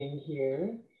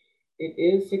here. It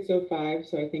is 6:05,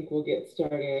 so I think we'll get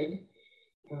started.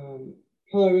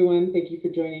 Hello, everyone. Thank you for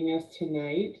joining us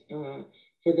tonight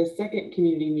for the second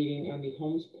community meeting on the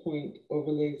Holmes Point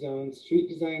Overlay Zone Street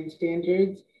Design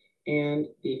Standards and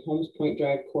the Holmes Point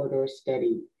Drive Corridor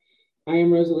Study. I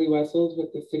am Rosalie Wessels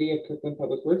with the City of Kirkland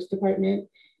Public Works Department,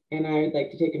 and I'd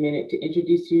like to take a minute to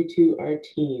introduce you to our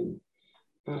team.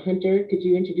 Hunter, could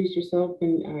you introduce yourself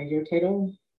and your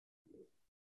title?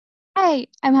 Hi,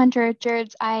 I'm Hunter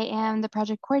Richards. I am the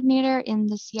project coordinator in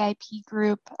the CIP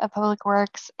group of Public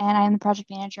Works, and I am the project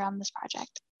manager on this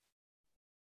project.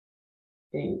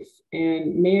 Thanks.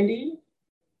 And Mandy?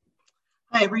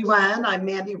 Hi, everyone. I'm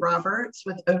Mandy Roberts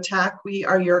with OTAC. We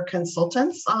are your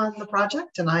consultants on the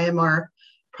project, and I am our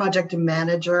project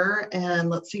manager. And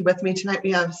let's see, with me tonight,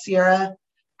 we have Sierra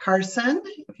Carson.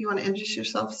 If you want to introduce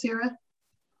yourself, Sierra.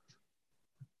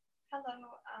 Hello,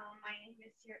 my name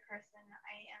is Sierra Carson.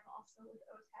 I am also with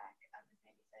OTAC, as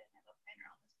Mandy said, and I'm a planner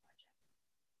on this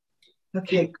project.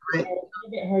 Okay, great. It's a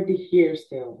bit hard to hear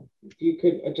still. If you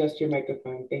could adjust your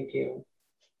microphone, thank you.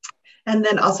 And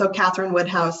then also Catherine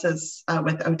Woodhouse is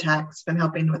with OTAC, has been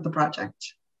helping with the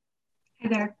project. Hi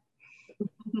there.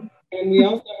 And we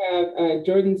also have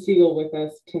Jordan Siegel with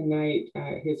us tonight.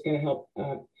 He's going to help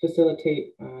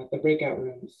facilitate the breakout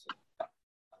rooms.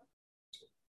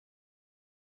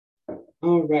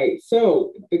 All right,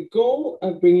 so the goal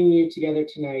of bringing you together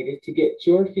tonight is to get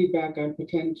your feedback on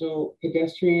potential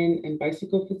pedestrian and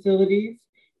bicycle facilities,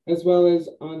 as well as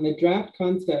on the draft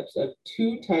concepts of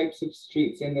two types of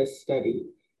streets in this study,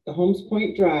 the Holmes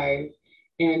Point Drive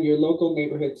and your local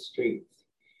neighborhood streets,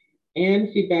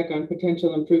 and feedback on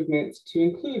potential improvements to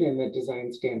include in the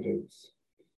design standards.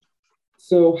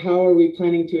 So how are we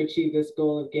planning to achieve this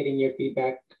goal of getting your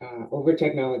feedback over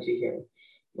technology here?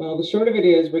 Well, the short of it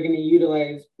is we're going to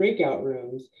utilize breakout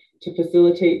rooms to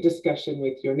facilitate discussion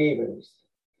with your neighbors.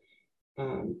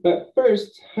 But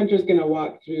first, Hunter's going to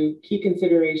walk through key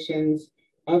considerations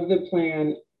of the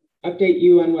plan, update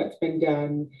you on what's been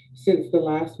done since the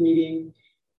last meeting.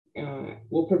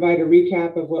 We'll provide a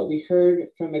recap of what we heard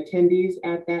from attendees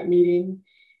at that meeting.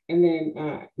 And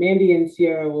then Mandy and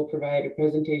Sierra will provide a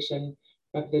presentation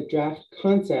of the draft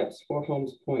concepts for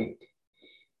Holmes Point.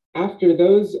 After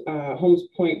those Holmes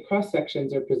Point cross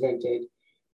sections are presented,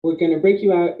 we're going to break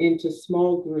you out into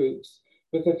small groups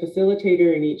with a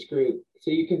facilitator in each group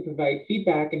so you can provide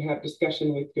feedback and have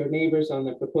discussion with your neighbors on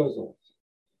the proposals.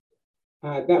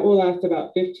 That will last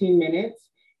about 15 minutes,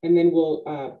 and then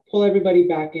we'll pull everybody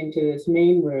back into this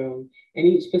main room, and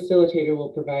each facilitator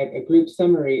will provide a group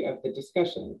summary of the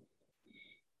discussion.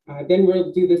 Then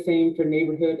we'll do the same for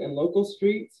neighborhood and local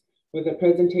streets, with a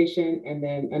presentation and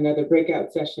then another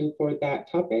breakout session for that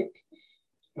topic,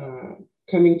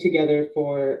 coming together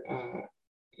for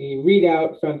a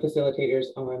readout from facilitators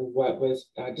on what was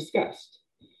discussed.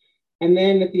 And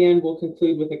then at the end, we'll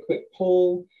conclude with a quick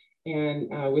poll and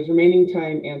with remaining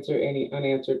time, answer any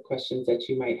unanswered questions that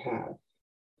you might have.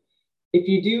 If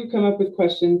you do come up with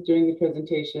questions during the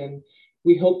presentation,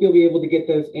 we hope you'll be able to get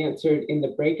those answered in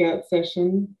the breakout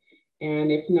session.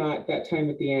 And if not, that time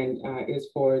at the end is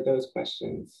for those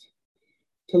questions.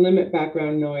 To limit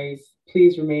background noise,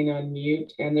 please remain on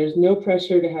mute. And there's no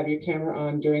pressure to have your camera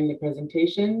on during the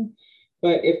presentation.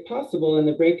 But if possible, in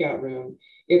the breakout room,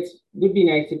 it would be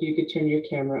nice if you could turn your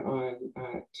camera on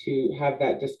to have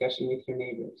that discussion with your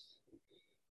neighbors.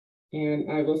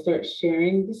 And I will start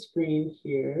sharing the screen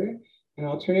here. And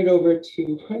I'll turn it over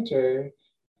to Hunter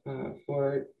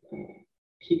for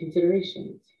key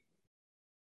considerations.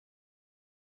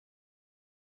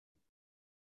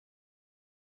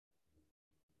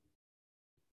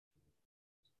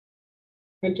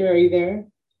 Hunter, are you there?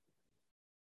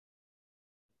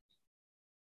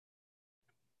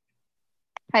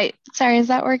 Hi, sorry, is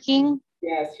that working?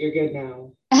 Yes, you're good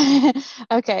now.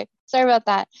 Okay, sorry about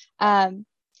that.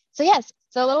 So yes,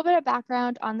 so a little bit of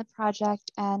background on the project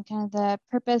and kind of the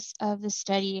purpose of the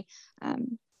study.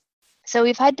 So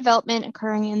we've had development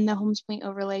occurring in the Holmes Point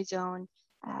Overlay Zone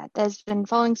that has been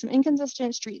following some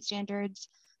inconsistent street standards.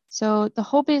 So the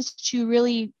hope is to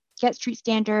really get street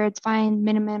standards, find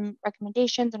minimum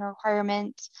recommendations and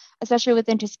requirements, especially with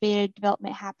anticipated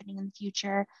development happening in the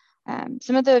future.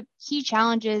 Some of the key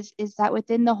challenges is that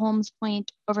within the Holmes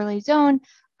Point Overlay Zone,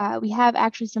 we have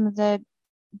actually some of the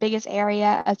biggest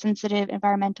area of sensitive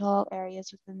environmental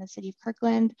areas within the city of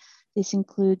Kirkland. This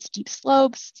includes steep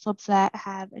slopes, slopes that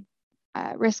have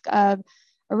a risk of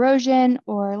erosion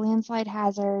or landslide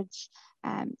hazards,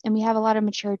 and we have a lot of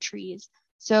mature trees.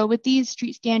 So with these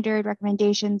street standard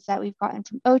recommendations that we've gotten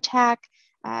from OTAC,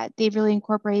 they've really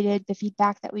incorporated the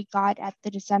feedback that we got at the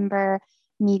December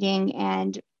meeting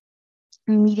and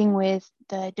meeting with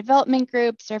the development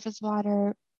group, surface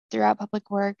water, throughout public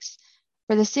works,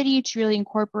 for the city to really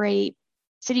incorporate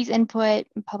city's input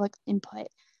and public input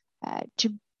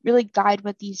to really guide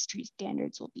what these street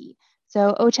standards will be.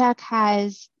 So OTAC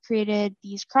has created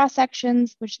these cross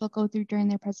sections, which they'll go through during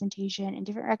their presentation, and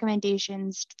different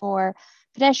recommendations for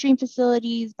pedestrian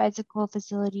facilities, bicycle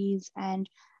facilities, and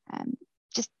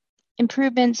just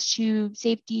improvements to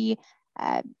safety,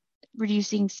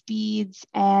 reducing speeds,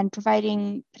 and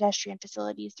providing pedestrian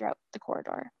facilities throughout the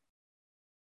corridor.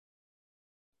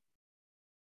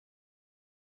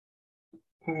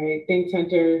 All right, thanks,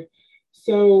 Hunter.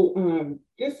 So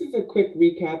this is a quick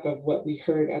recap of what we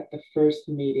heard at the first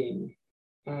meeting.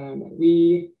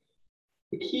 The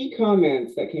key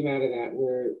comments that came out of that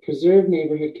were preserved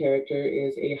neighborhood character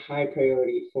is a high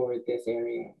priority for this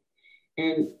area.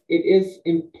 And it is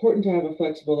important to have a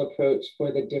flexible approach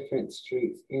for the different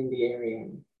streets in the area.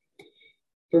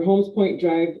 For Holmes Point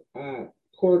Drive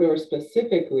corridor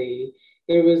specifically,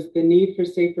 there was the need for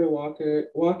safer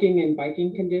walking and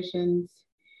biking conditions.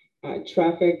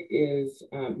 Traffic is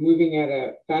moving at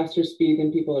a faster speed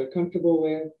than people are comfortable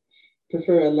with,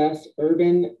 prefer a less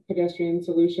urban pedestrian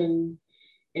solution,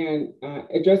 and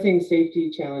addressing safety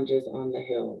challenges on the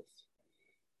hills.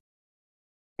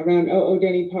 Around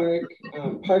Denny Park,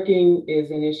 parking is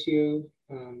an issue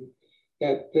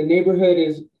that the neighborhood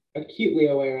is acutely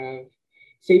aware of.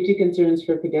 Safety concerns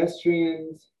for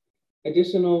pedestrians,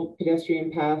 additional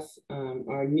pedestrian paths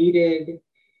are needed,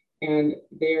 and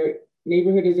their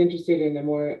neighborhood is interested in a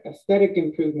more aesthetic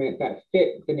improvement that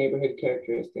fit the neighborhood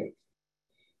characteristics.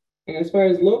 And as far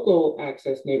as local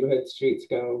access neighborhood streets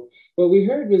go, what we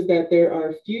heard was that there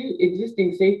are few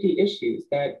existing safety issues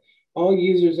that all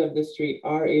users of the street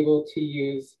are able to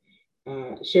use,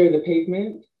 share the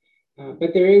pavement,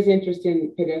 but there is interest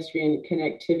in pedestrian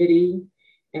connectivity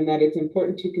and that it's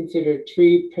important to consider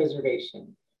tree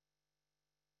preservation.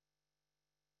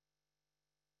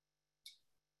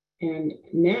 And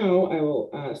now I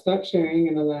will stop sharing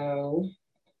and allow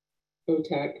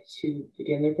OTAC to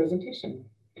begin their presentation.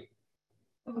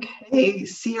 Okay,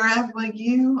 Sierra, will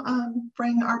you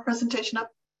bring our presentation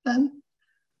up then?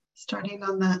 Starting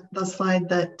on the slide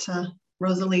that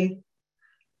Rosalie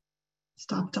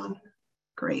stopped on.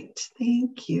 Great,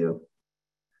 thank you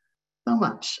so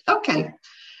much. Okay,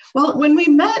 well, when we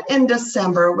met in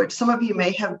December, which some of you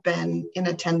may have been in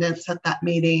attendance at that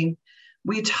meeting,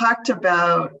 we talked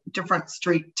about different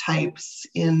street types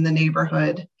in the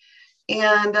neighborhood.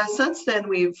 And since then,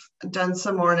 we've done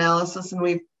some more analysis and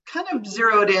we've kind of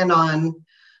zeroed in on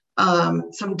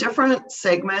some different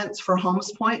segments for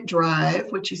Holmes Point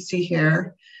Drive, which you see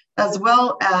here, as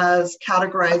well as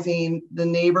categorizing the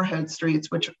neighborhood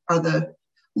streets, which are the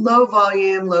low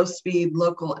volume, low speed,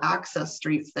 local access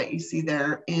streets that you see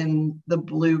there in the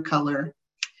blue color.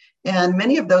 And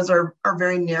many of those are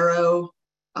very narrow,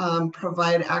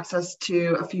 provide access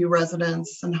to a few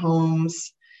residents and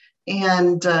homes.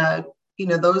 And, you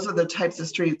know, those are the types of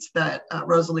streets that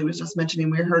Rosalie was just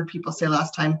mentioning. We heard people say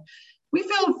last time, we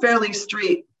feel fairly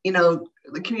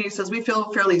the community says we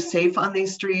feel fairly safe on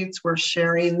these streets. We're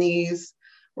sharing these,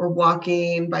 we're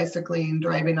walking, bicycling,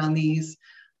 driving on these.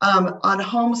 On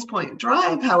Holmes Point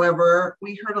Drive, however,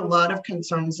 we heard a lot of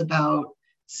concerns about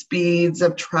speeds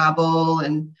of travel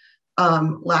and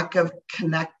lack of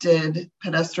connected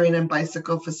pedestrian and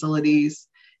bicycle facilities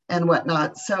and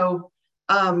whatnot. So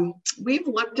we've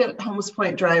looked at Holmes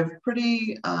Point Drive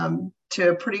to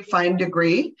a pretty fine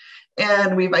degree,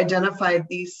 and we've identified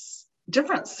these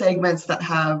different segments that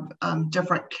have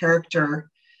different character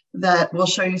that will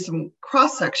show you some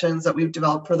cross sections that we've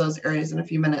developed for those areas in a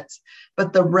few minutes.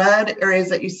 But the red areas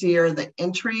that you see are the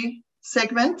entry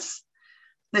segments.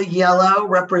 The yellow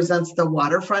represents the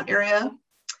waterfront area.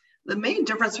 The main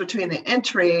difference between the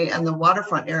entry and the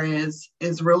waterfront areas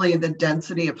is really the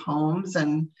density of homes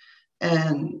and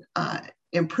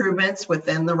improvements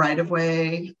within the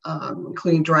right-of-way,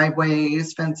 including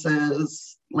driveways,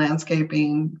 fences,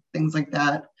 landscaping, things like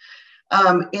that.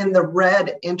 In the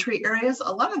red entry areas,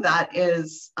 a lot of that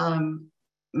is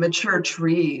mature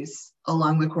trees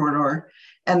along the corridor.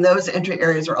 And those entry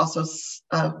areas are also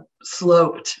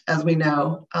sloped, as we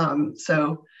know.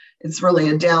 So it's really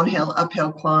a downhill,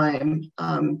 uphill climb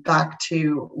back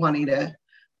to wanting to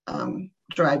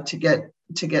drive to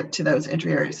get to those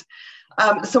entry areas.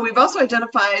 So we've also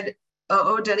identified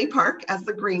Denny Park as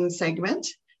the green segment.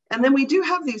 And then we do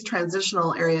have these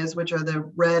transitional areas, which are the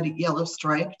red, yellow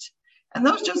striped. And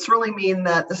those just really mean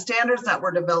that the standards that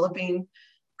we're developing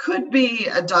could be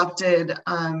adopted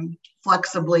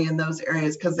flexibly in those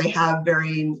areas because they have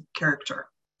varying character.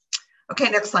 Okay,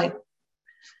 next slide.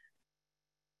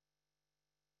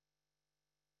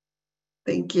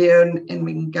 Thank you, and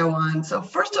we can go on. So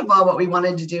first of all, what we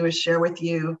wanted to do is share with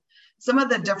you some of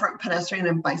the different pedestrian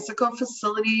and bicycle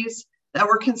facilities that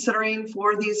we're considering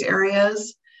for these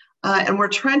areas. And we're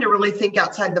trying to really think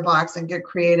outside the box and get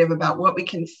creative about what we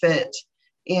can fit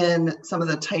in some of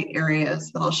the tight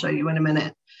areas that I'll show you in a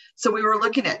minute. So we were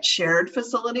looking at shared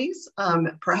facilities,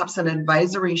 perhaps an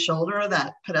advisory shoulder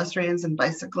that pedestrians and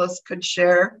bicyclists could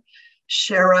share.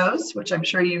 Sharrows, which I'm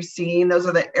sure you've seen, those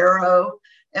are the arrow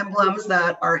emblems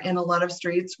that are in a lot of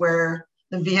streets where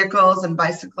the vehicles and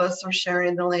bicyclists are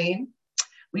sharing the lane.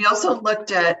 We also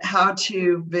looked at how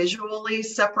to visually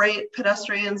separate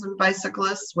pedestrians and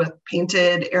bicyclists with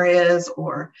painted areas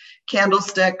or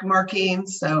candlestick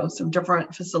markings, so some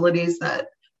different facilities that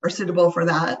are suitable for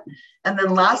that. And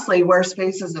then lastly, where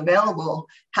space is available,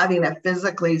 having a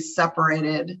physically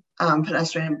separated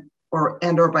pedestrian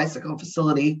or bicycle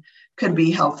facility could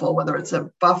be helpful, whether it's a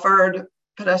buffered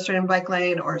pedestrian bike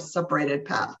lane or a separated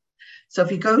path. So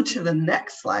if you go to the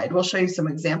next slide, we'll show you some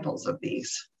examples of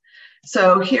these.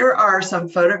 So here are some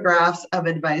photographs of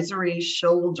advisory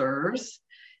shoulders.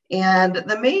 And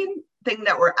the main thing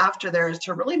that we're after there is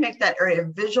to really make that area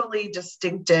visually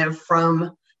distinctive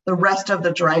from the rest of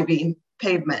the driving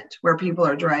pavement where people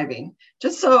are driving,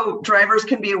 just so drivers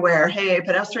can be aware, hey,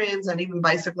 pedestrians and even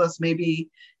bicyclists may be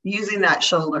using that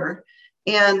shoulder.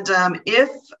 And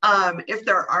if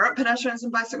there aren't pedestrians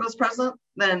and bicyclists present,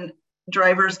 then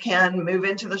drivers can move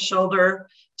into the shoulder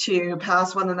to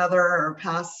pass one another or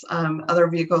pass other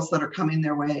vehicles that are coming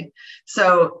their way.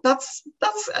 So that's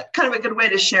kind of a good way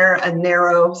to share a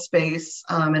narrow space,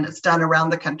 and it's done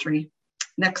around the country.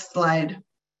 Next slide.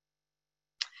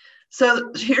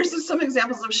 So here's some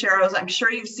examples of sharrows. I'm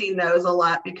sure you've seen those a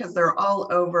lot because they're all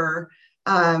over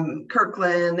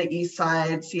Kirkland, the East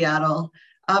Side, Seattle.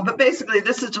 But basically,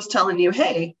 this is just telling you,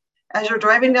 hey, as you're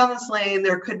driving down this lane,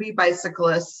 there could be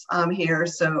bicyclists here,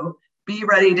 so be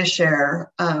ready to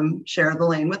share the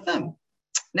lane with them.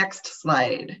 Next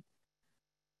slide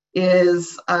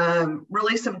is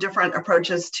really some different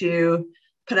approaches to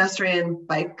pedestrian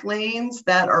bike lanes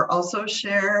that are also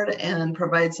shared and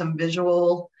provide some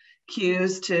visual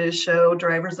cues to show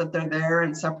drivers that they're there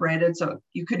and separated. So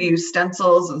you could use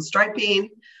stencils and striping.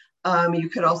 You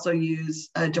could also use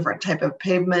a different type of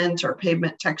pavement or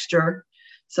pavement texture.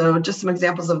 So just some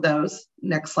examples of those.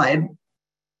 Next slide.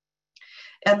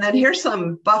 And then here's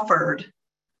some buffered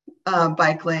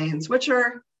bike lanes, which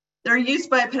they're used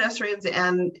by pedestrians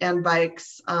and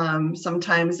bikes,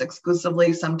 sometimes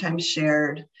exclusively, sometimes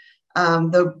shared.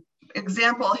 The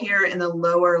example here in the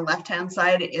lower left-hand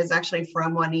side is actually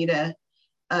from Juanita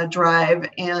Drive,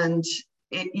 and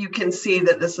you can see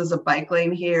that this is a bike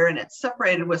lane here, and it's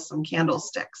separated with some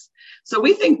candlesticks. So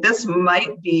we think this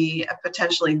might be a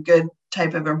potentially good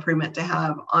type of improvement to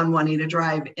have on Juanita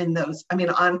Drive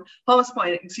on Holmes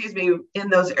Point, in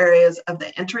those areas of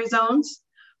the entry zones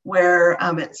where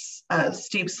it's a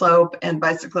steep slope and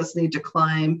bicyclists need to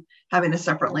climb. Having a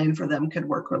separate lane for them could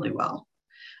work really well.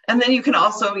 And then you can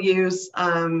also use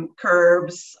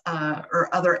curbs or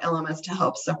other elements to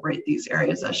help separate these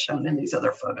areas as shown in these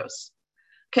other photos.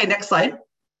 Okay, next slide.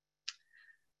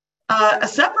 A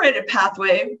separated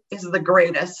pathway is the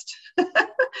greatest.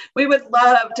 We would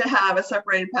love to have a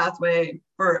separated pathway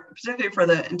particularly for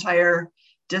the entire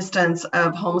distance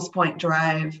of Holmes Point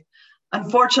Drive.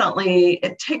 Unfortunately,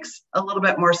 it takes a little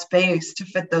bit more space to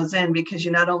fit those in because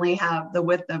you not only have the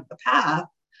width of the path,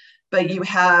 but you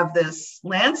have this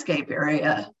landscape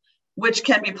area, which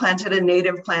can be planted in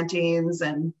native plantings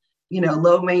and,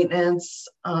 low maintenance,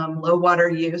 low water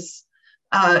use.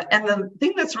 And the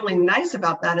thing that's really nice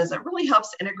about that is it really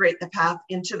helps integrate the path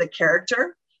into the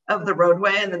character of the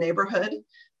roadway and the neighborhood,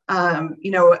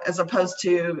 as opposed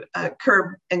to a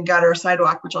curb and gutter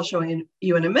sidewalk, which I'll show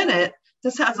you in a minute.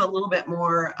 This has a little bit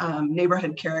more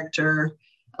neighborhood character,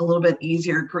 a little bit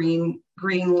easier green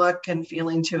look and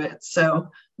feeling to it. So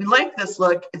we like this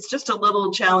look. It's just a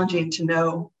little challenging to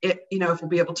know if we'll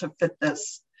be able to fit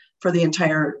this for the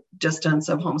entire distance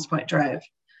of Holmes Point Drive.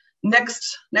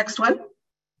 Next one.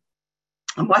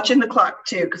 I'm watching the clock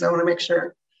too, because I want to make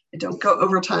sure I don't go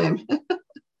over time.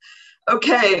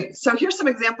 Okay, so here's some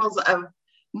examples of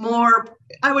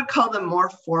I would call them more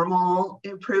formal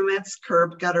improvements,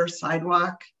 curb, gutter,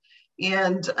 sidewalk.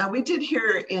 And we did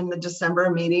hear in the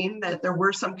December meeting that there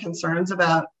were some concerns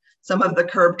about some of the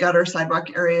curb, gutter,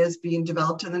 sidewalk areas being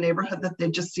developed in the neighborhood, that they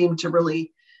just seem to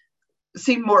really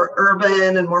seem more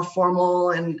urban and more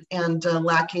formal and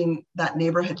lacking that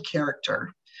neighborhood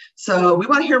character. So we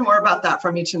want to hear more about that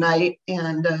from you tonight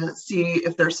and see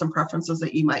if there's some preferences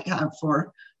that you might have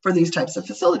for these types of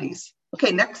facilities.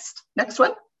 Okay, next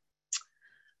one.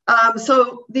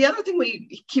 So the other thing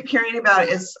we keep hearing about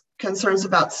is concerns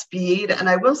about speed. And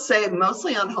I will say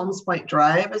mostly on Holmes Point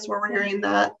Drive is where we're hearing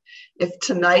that. If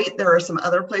tonight there are some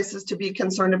other places to be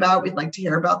concerned about, we'd like to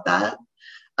hear about that.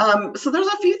 So there's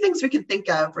a few things we could think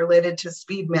of related to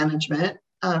speed management.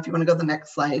 If you want to go to the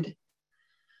next slide.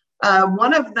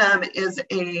 One of them is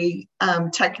a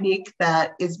technique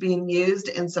that is being used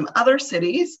in some other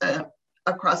cities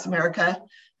across America,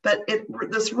 but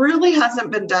this really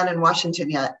hasn't been done in Washington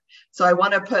yet. So I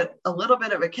want to put a little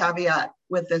bit of a caveat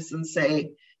with this and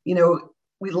say, you know,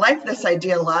 we like this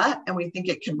idea a lot, and we think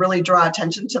it could really draw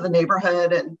attention to the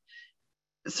neighborhood and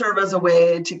serve as a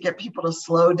way to get people to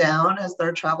slow down as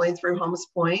they're traveling through Holmes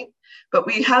Point. But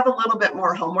we have a little bit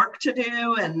more homework to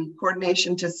do and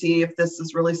coordination to see if this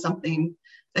is really something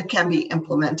that can be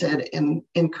implemented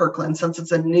in Kirkland, since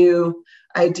it's a new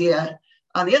idea.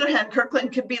 On the other hand,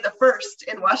 Kirkland could be the first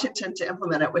in Washington to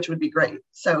implement it, which would be great.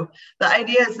 So the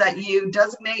idea is that you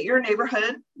designate your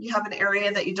neighborhood. You have an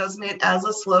area that you designate as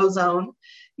a slow zone.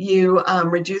 You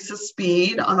reduce the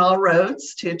speed on all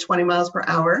roads to 20 miles per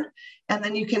hour. And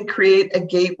then you can create a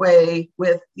gateway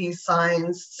with these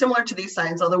signs, similar to these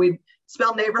signs, although we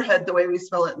spell neighborhood the way we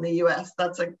spell it in the US.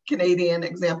 That's a Canadian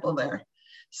example there.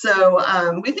 So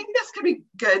we think this could be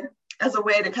good as a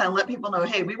way to kind of let people know,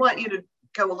 hey, we want you to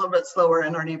go a little bit slower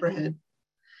in our neighborhood.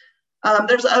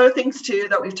 There's other things too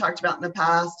that we've talked about in the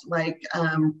past, like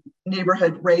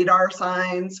neighborhood radar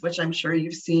signs, which I'm sure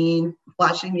you've seen,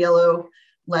 flashing yellow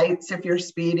lights if you're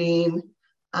speeding,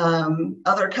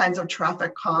 other kinds of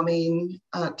traffic calming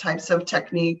types of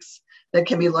techniques that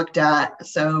can be looked at.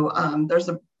 So there's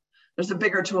a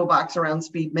bigger toolbox around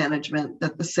speed management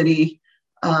that the city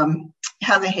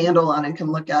has a handle on and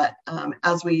can look at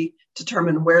as we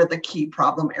determine where the key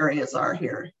problem areas are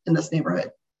here in this neighborhood.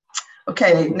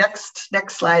 Okay, next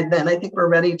slide then. I think we're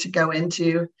ready to go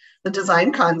into the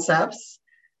design concepts.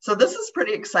 So this is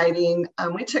pretty exciting.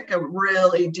 We took a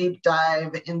really deep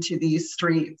dive into these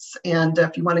streets. And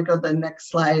if you want to go to the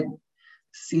next slide,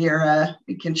 Sierra,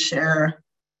 we can share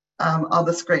all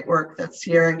this great work that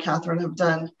Sierra and Catherine have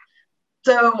done.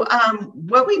 So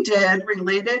what we did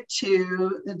related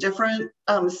to the different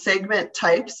segment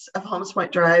types of Holmes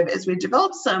Point Drive is we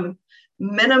developed some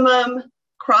minimum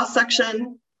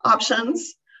cross-section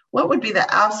options. What would be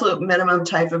the absolute minimum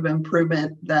type of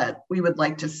improvement that we would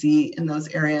like to see in those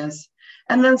areas?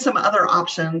 And then some other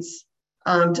options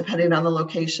depending on the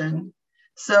location.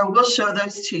 So we'll show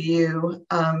those to you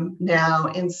now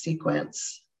in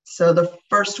sequence. So the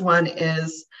first one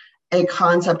is a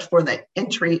concept for the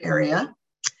entry area.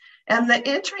 And the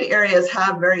entry areas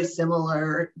have very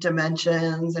similar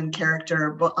dimensions and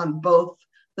character on both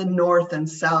the north and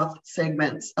south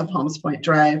segments of Holmes Point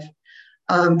Drive.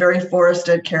 Very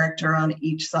forested character on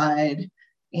each side,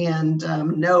 and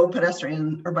no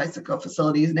pedestrian or bicycle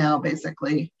facilities now,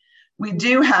 basically. We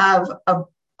do have a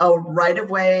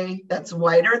right-of-way that's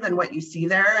wider than what you see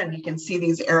there, and you can see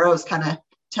these arrows kind of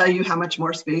tell you how much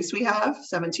more space we have,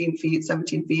 17 feet,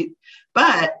 17 feet.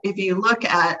 But if you look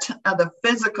at the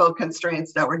physical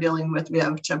constraints that we're dealing with, we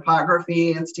have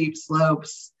topography and steep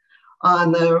slopes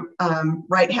on the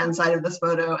right-hand side of this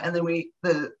photo. And then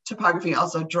the topography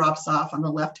also drops off on the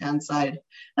left-hand side.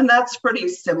 And that's pretty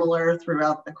similar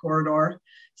throughout the corridor.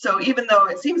 So even though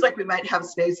it seems like we might have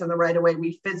space in the right-of-way,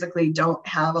 we physically don't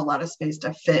have a lot of space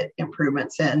to fit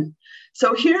improvements in.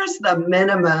 So here's the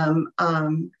minimum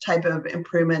type of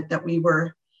improvement that we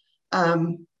were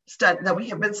that we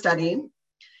have been studying.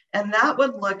 And that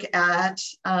would look at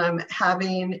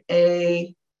having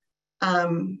a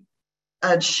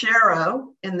sharrow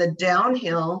in the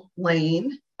downhill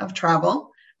lane of travel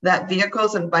that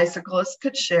vehicles and bicyclists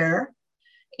could share,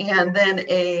 and then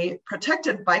a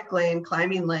protected bike lane,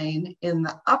 climbing lane in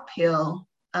the uphill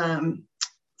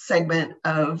segment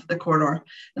of the corridor.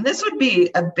 And this would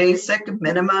be a basic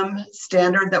minimum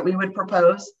standard that we would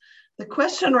propose. The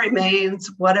question remains,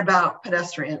 what about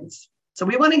pedestrians? So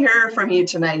we want to hear from you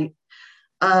tonight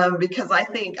because I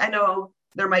know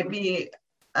there might be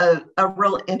a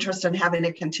real interest in having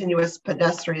a continuous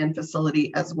pedestrian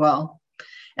facility as well.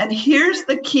 And here's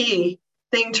the key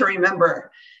thing to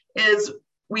remember is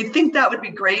we think that would be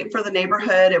great for the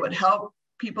neighborhood. It would help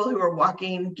people who are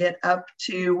walking get up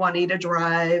to Juanita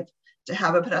Drive to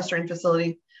have a pedestrian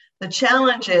facility. The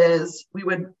challenge is we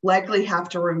would likely have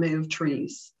to remove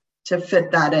trees to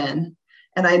fit that in.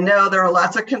 And I know there are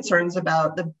lots of concerns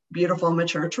about the beautiful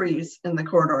mature trees in the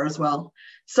corridor as well.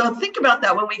 So think about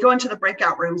that. When we go into the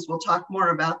breakout rooms, we'll talk more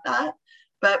about that.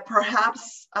 but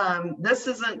perhaps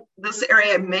this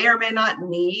area may or may not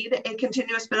need a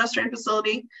continuous pedestrian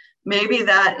facility. Maybe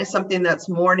that is something that's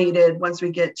more needed once we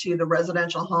get to the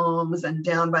residential homes and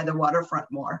down by the waterfront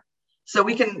more. So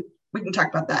we can talk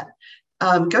about that.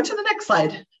 Go to the next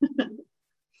slide.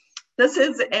 This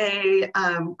is a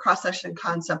cross-section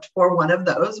concept for one of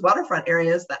those waterfront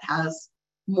areas that has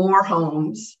more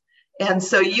homes. And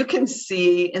so you can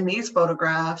see in these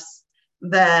photographs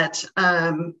that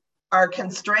our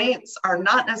constraints are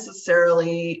not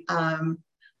necessarily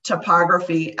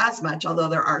topography as much, although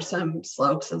there are some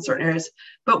slopes in certain areas,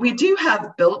 but we do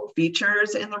have built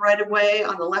features in the right-of-way.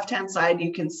 On the left-hand side,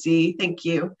 you can see, thank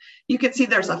you, you can see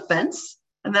there's a fence,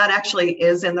 and that actually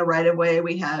is in the right-of-way.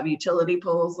 We have utility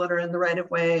poles that are in the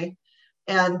right-of-way.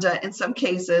 And in some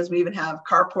cases, we even have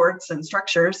carports and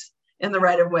structures in the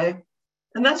right-of-way.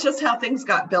 And that's just how things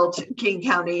got built in King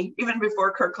County, even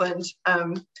before Kirkland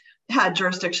had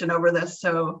jurisdiction over this.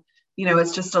 So, you know,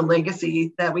 it's just a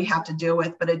legacy that we have to deal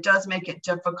with, but it does make it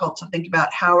difficult to think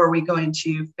about how are we going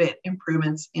to fit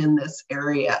improvements in this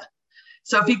area.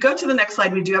 So if you go to the next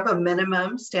slide, we do have a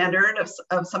minimum standard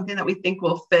of something that we think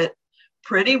will fit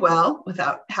pretty well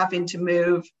without having to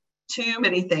move too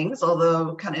many things,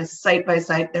 although kind of site by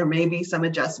site, there may be some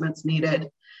adjustments needed.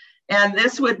 And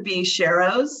this would be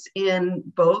sharrows in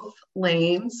both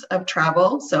lanes of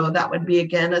travel. So that would be,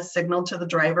 again, a signal to the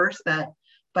drivers that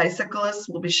bicyclists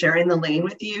will be sharing the lane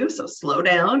with you. So slow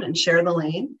down and share the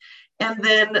lane. And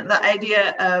then the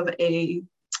idea of a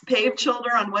paved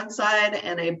shoulder on one side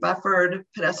and a buffered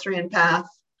pedestrian path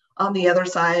on the other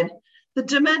side. The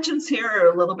dimensions here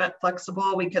are a little bit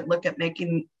flexible. We could look at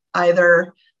making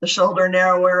either the shoulder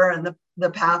narrower and the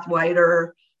path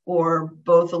wider, or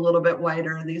both a little bit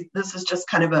wider. This is just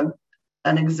kind of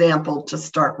an example to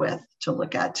start with, to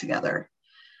look at together.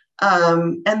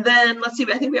 And then let's see,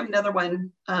 I think we have another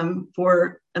one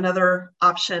for another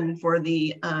option for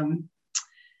the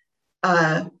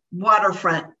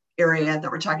waterfront area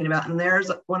that we're talking about. And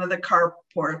there's one of the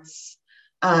carports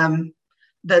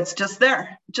that's just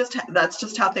there. That's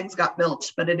just how things got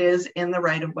built, but it is in the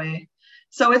right of way.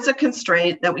 So it's a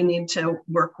constraint that we need to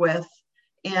work with.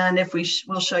 And if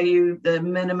we'll show you the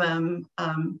minimum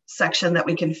section that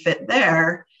we can fit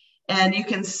there. And you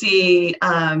can see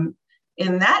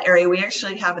in that area, we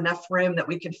actually have enough room that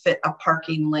we could fit a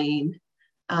parking lane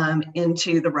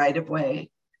into the right of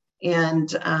way, and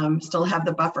still have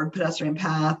the buffered pedestrian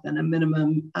path and a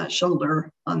minimum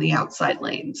shoulder on the outside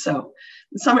lane. So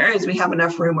in some areas we have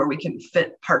enough room where we can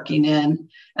fit parking in,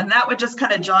 and that would just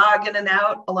kind of jog in and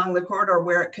out along the corridor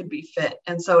where it could be fit.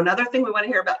 And so another thing we want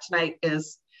to hear about tonight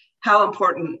is how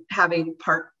important having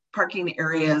parking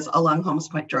areas along Holmes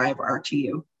Point Drive are to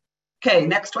you. Okay,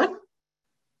 next one.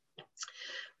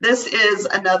 This is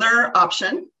another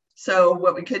option. So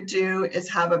what we could do is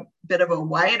have a bit of a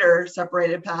wider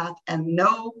separated path and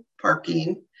no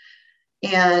parking.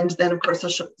 And then of course,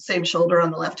 the same shoulder on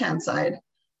the left-hand side.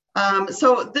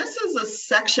 So this is a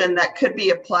section that could be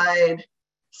applied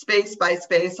space by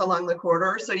space along the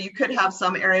corridor. So you could have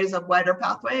some areas of wider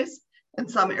pathways and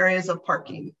some areas of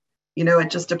parking. You know, it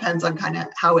just depends on kind of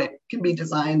how it can be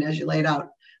designed as you laid out.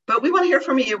 But we want to hear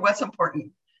from you what's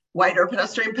important. Wider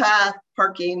pedestrian path,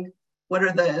 parking, what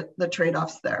are the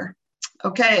trade-offs there?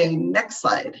 Okay, next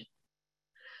slide.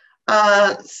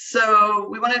 So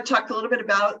we want to talk a little bit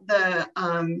about the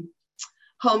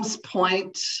Holmes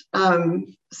Point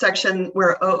section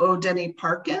where OO Denny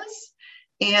Park is.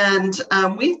 And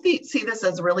we see this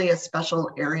as really a special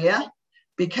area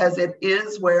because it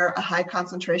is where a high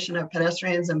concentration of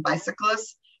pedestrians and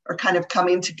bicyclists are kind of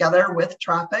coming together with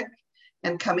traffic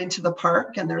and coming to the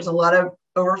park. And there's a lot of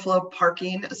overflow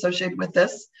parking associated with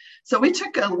this. So we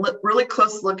took a really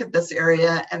close look at this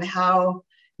area and how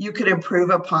you could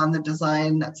improve upon the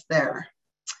design that's there.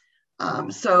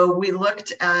 So we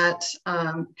looked at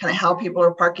kind of how people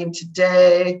are parking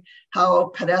today, how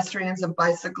pedestrians and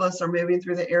bicyclists are moving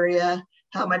through the area,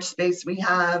 how much space we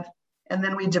have, and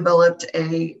then we developed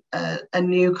a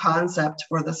new concept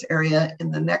for this area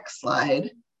in the next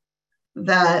slide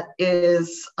that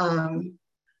is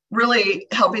really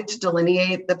helping to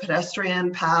delineate the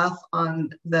pedestrian path on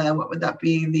the, what would that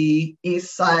be, the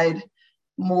east side,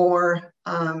 more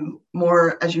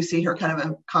as you see here, kind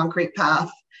of a concrete path,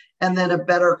 and then a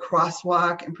better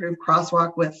crosswalk, improved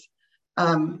crosswalk with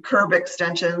curb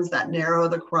extensions that narrow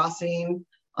the crossing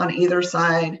on either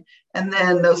side. And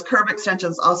then those curb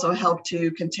extensions also help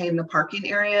to contain the parking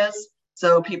areas,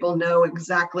 so people know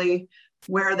exactly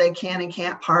where they can and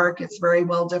can't park. It's very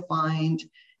well defined.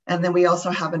 And then we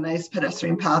also have a nice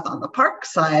pedestrian path on the park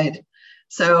side.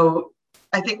 So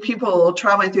I think people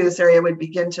traveling through this area would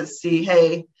begin to see,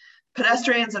 hey,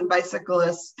 pedestrians and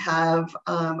bicyclists have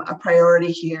a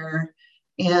priority here,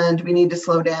 and we need to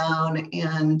slow down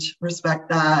and respect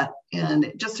that, and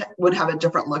it just would have a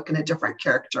different look and a different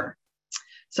character.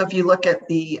 So if you look at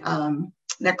the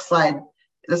next slide,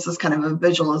 this is kind of a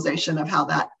visualization of how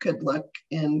that could look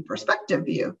in perspective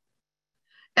view.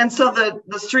 And so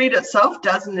the street itself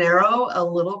does narrow a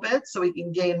little bit so we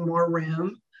can gain more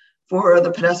room for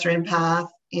the pedestrian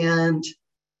path. And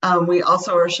we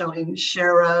also are showing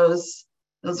sharrows.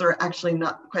 Those are actually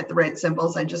not quite the right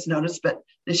symbols, I just noticed, but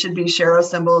they should be sharrow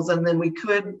symbols. And then we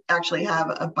could actually have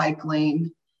a bike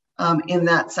lane in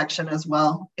that section as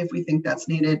well, if we think that's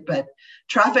needed. But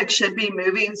traffic should be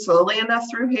moving slowly enough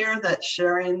through here that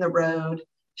sharing the road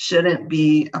shouldn't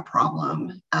be a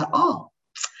problem at all.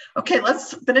 Okay,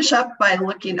 let's finish up by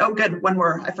looking, oh good, one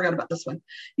more, I forgot about this one.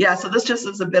 Yeah, so this just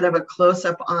is a bit of a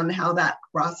close-up on how that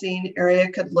crossing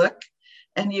area could look.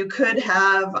 And you could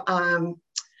have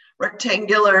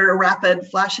rectangular rapid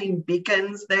flashing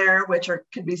beacons there, which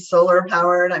could be solar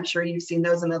powered. I'm sure you've seen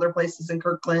those in other places in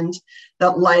Kirkland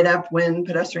that light up when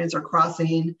pedestrians are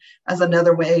crossing as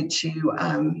another way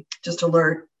to just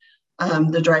alert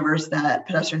the drivers that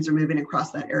pedestrians are moving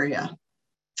across that area.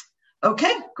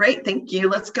 Okay, great, thank you.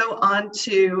 Let's go on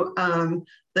to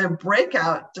the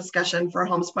breakout discussion for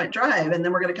Holmes Point Drive, and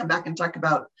then we're gonna come back and talk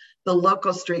about the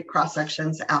local street cross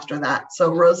sections after that.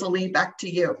 So Rosalie, back to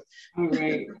you. All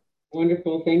right,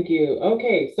 wonderful, thank you.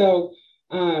 Okay, so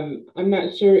I'm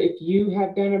not sure if you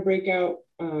have done a breakout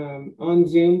on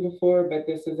Zoom before, but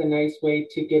this is a nice way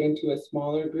to get into a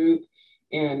smaller group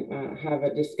and have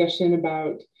a discussion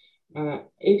about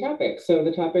a topic. So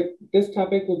this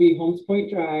topic will be Holmes Point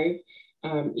Drive.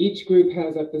 Each group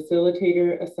has a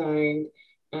facilitator assigned,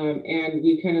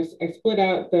 and I split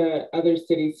out the other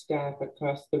city staff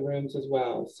across the rooms as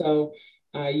well. So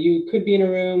you could be in a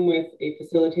room with a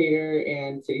facilitator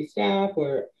and city staff,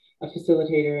 or a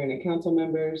facilitator and a council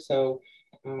member. So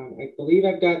I believe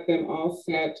I've got them all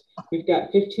set. We've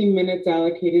got 15 minutes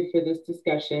allocated for this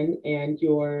discussion, and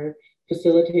your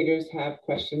facilitators have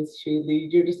questions to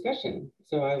lead your discussion.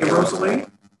 So I will. Hey, Rosalie?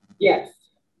 Yes.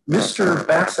 Mr.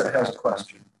 Bassett has a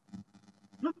question.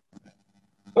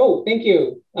 Oh, thank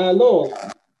you. Lowell.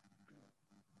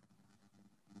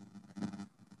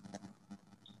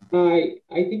 I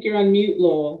think you're on mute,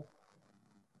 Lowell.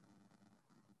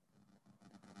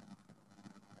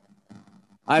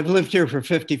 I've lived here for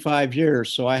 55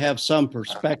 years, so I have some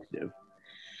perspective.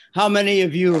 How many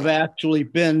of you have actually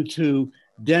been to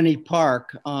Denny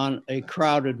Park on a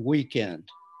crowded weekend?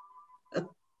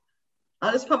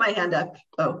 I'll just put my hand up.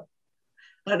 Oh,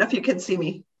 I don't know if you can see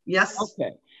me. Yes.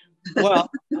 Okay.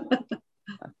 Well,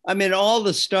 I mean, all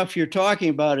the stuff you're talking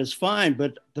about is fine,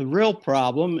 but the real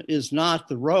problem is not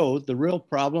the road. The real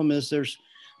problem is there's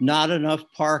not enough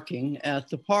parking at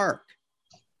the park.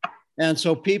 And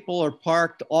so people are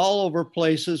parked all over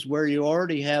places where you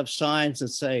already have signs that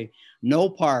say no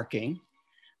parking.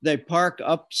 They park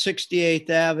up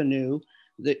 68th Avenue,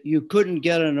 that you couldn't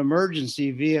get an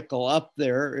emergency vehicle up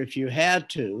there if you had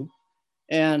to.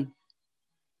 And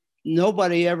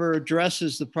nobody ever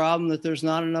addresses the problem that there's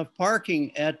not enough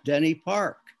parking at Denny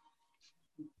Park.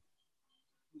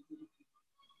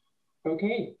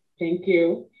 Okay, thank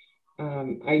you.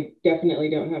 I definitely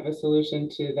don't have a solution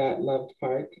to that loved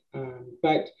park,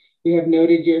 but we have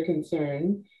noted your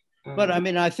concern. But I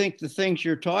mean, I think the things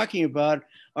you're talking about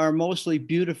are mostly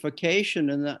beautification,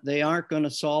 and that they aren't going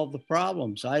to solve the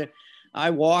problems. I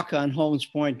walk on Holmes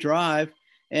Point Drive,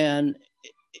 and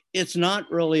it's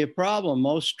not really a problem.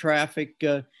 Most traffic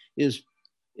is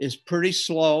pretty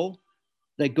slow.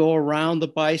 They go around the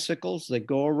bicycles, they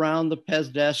go around the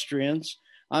pedestrians.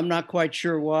 I'm not quite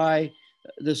sure why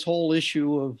this whole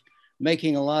issue of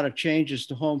making a lot of changes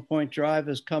to Holmes Point Drive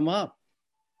has come up.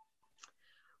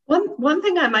 One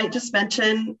thing I might just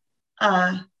mention,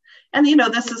 and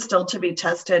this is still to be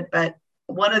tested, but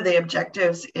one of the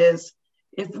objectives is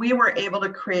if we were able to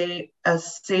create a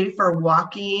safer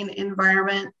walking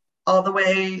environment all the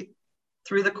way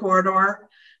through the corridor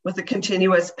with a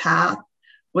continuous path,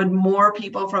 would more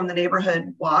people from the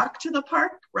neighborhood walk to the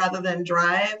park rather than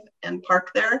drive and park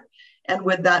there? And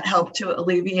would that help to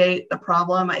alleviate the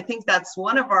problem? I think that's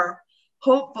one of our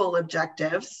hopeful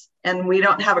objectives, and we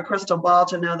don't have a crystal ball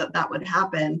to know that that would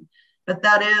happen, but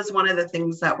that is one of the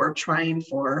things that we're trying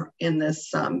for in this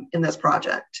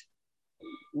project.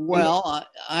 Well,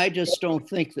 I just don't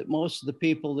think that most of the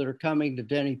people that are coming to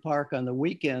Denny Park on the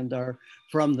weekend are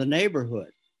from the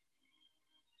neighborhood.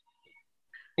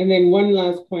 And then one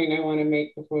last point I want to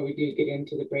make before we do get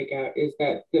into the breakout is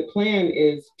that the plan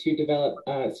is to develop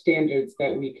standards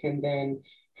that we can then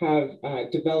have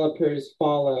developers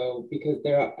follow, because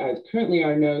there currently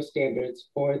are no standards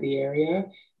for the area.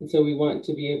 And so we want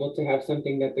to be able to have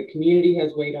something that the community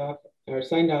has weighed off or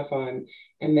signed off on,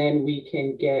 and then we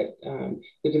can get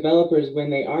the developers, when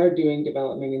they are doing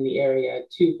development in the area,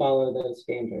 to follow those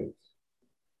standards.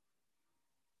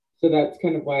 So that's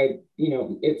kind of why,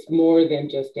 it's more than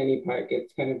just any park.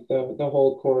 It's kind of the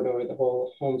whole corridor, the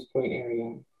whole Holmes Point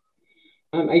area.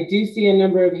 I do see a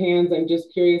number of hands. I'm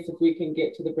just curious if we can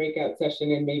get to the breakout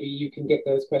session, and maybe you can get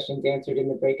those questions answered in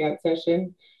the breakout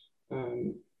session.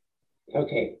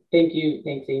 Okay, thank you.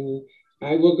 Thanks, Amy.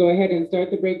 I will go ahead and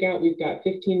start the breakout. We've got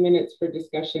 15 minutes for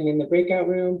discussion in the breakout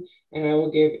room, and I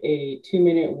will give a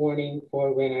 2-minute warning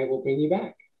for when I will bring you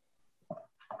back.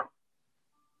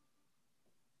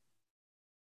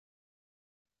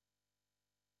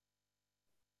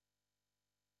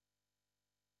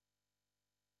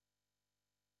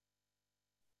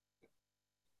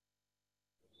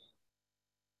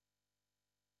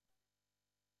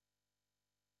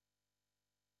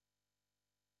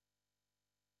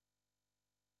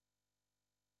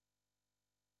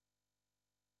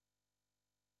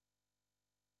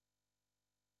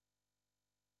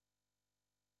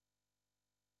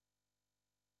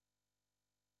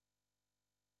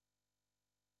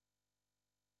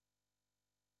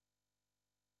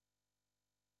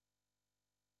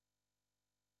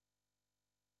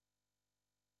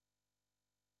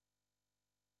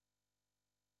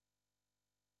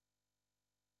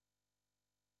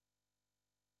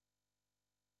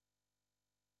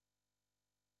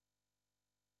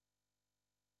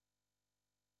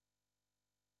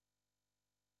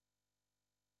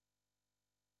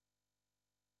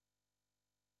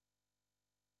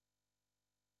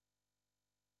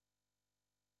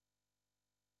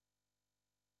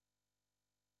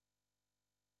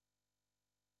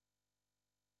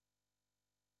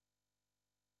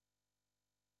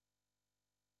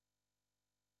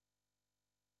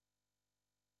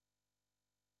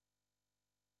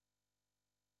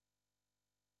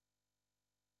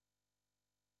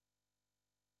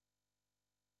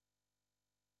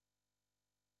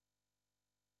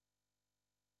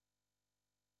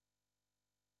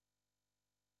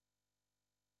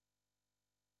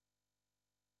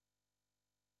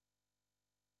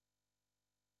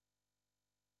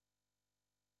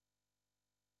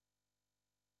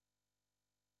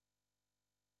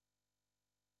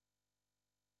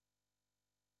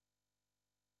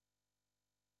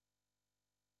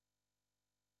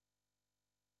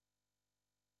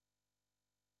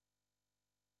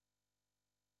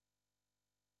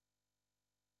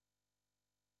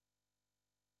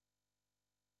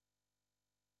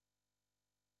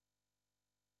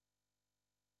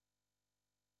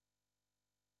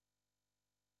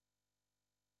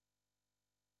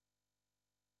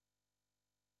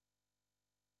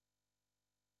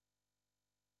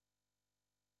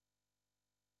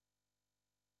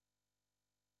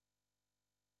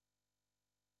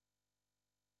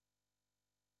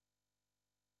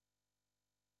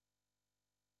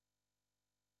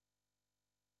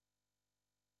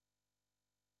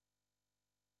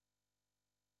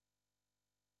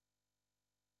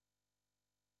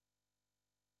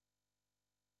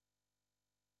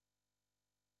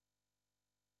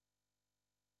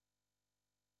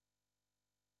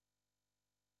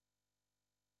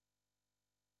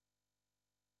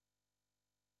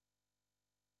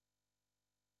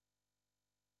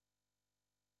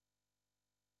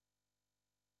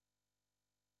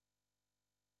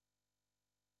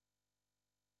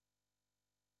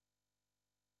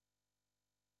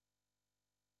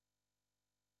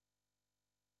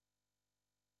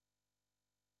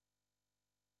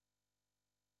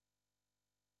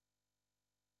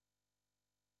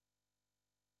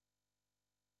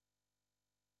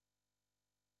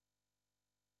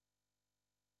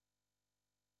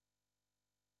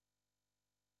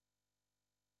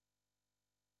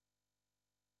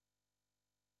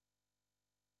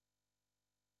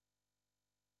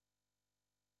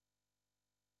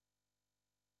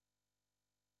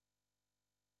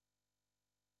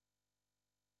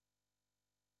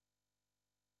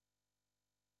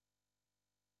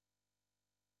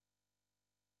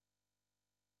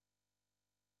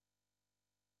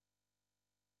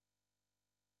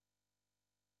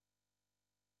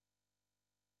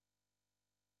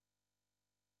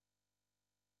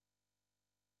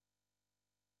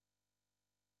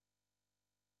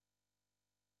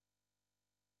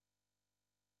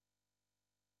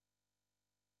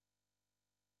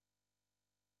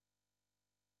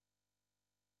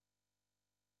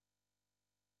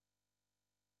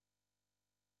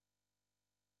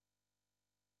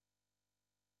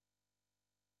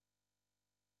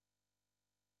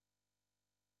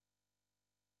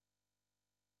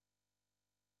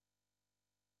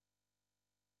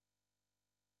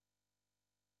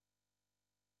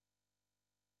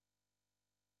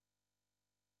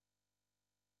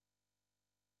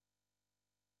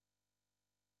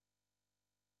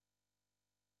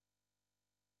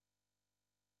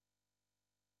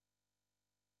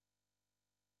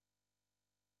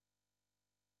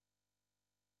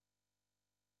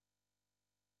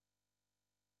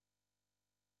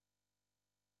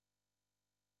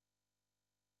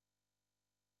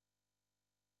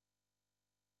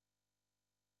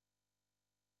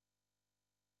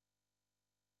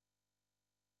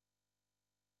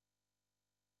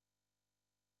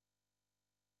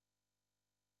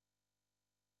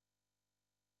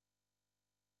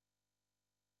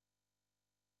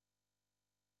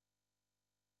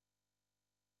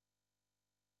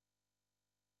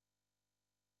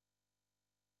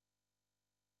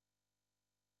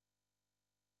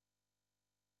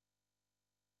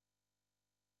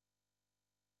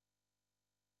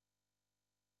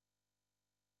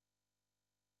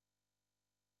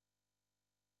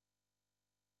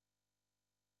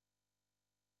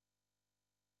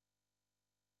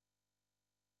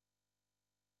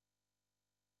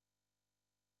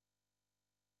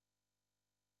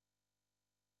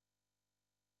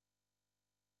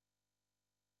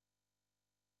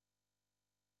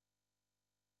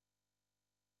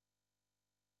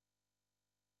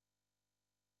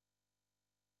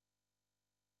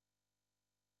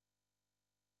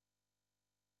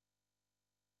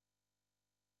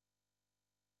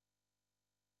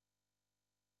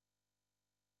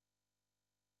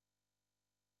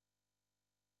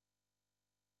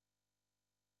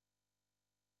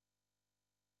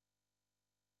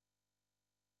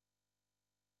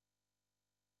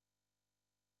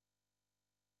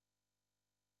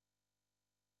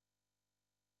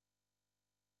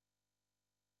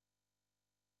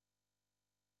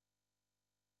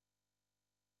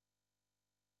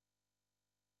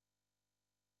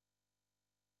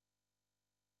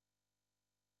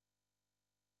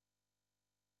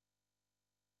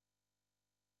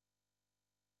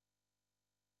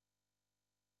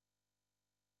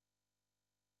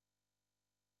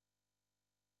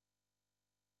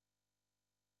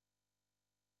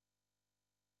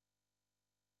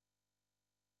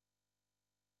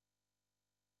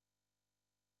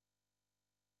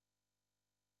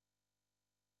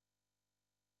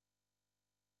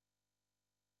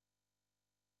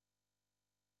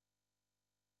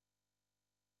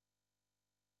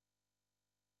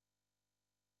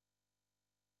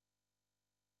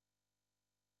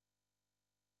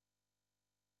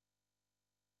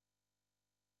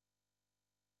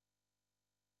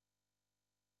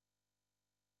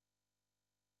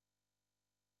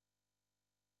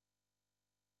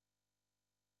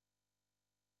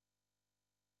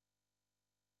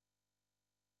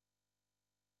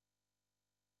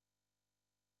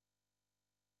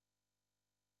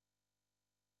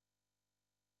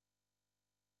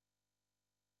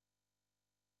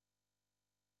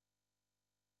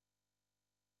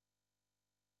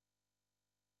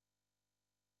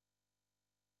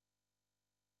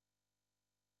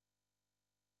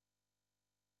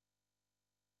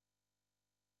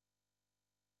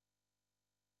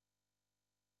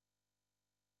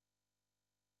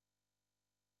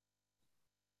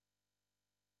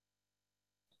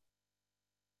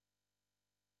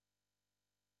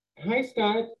 Hi,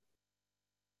 Scott.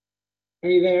 Are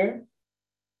you there?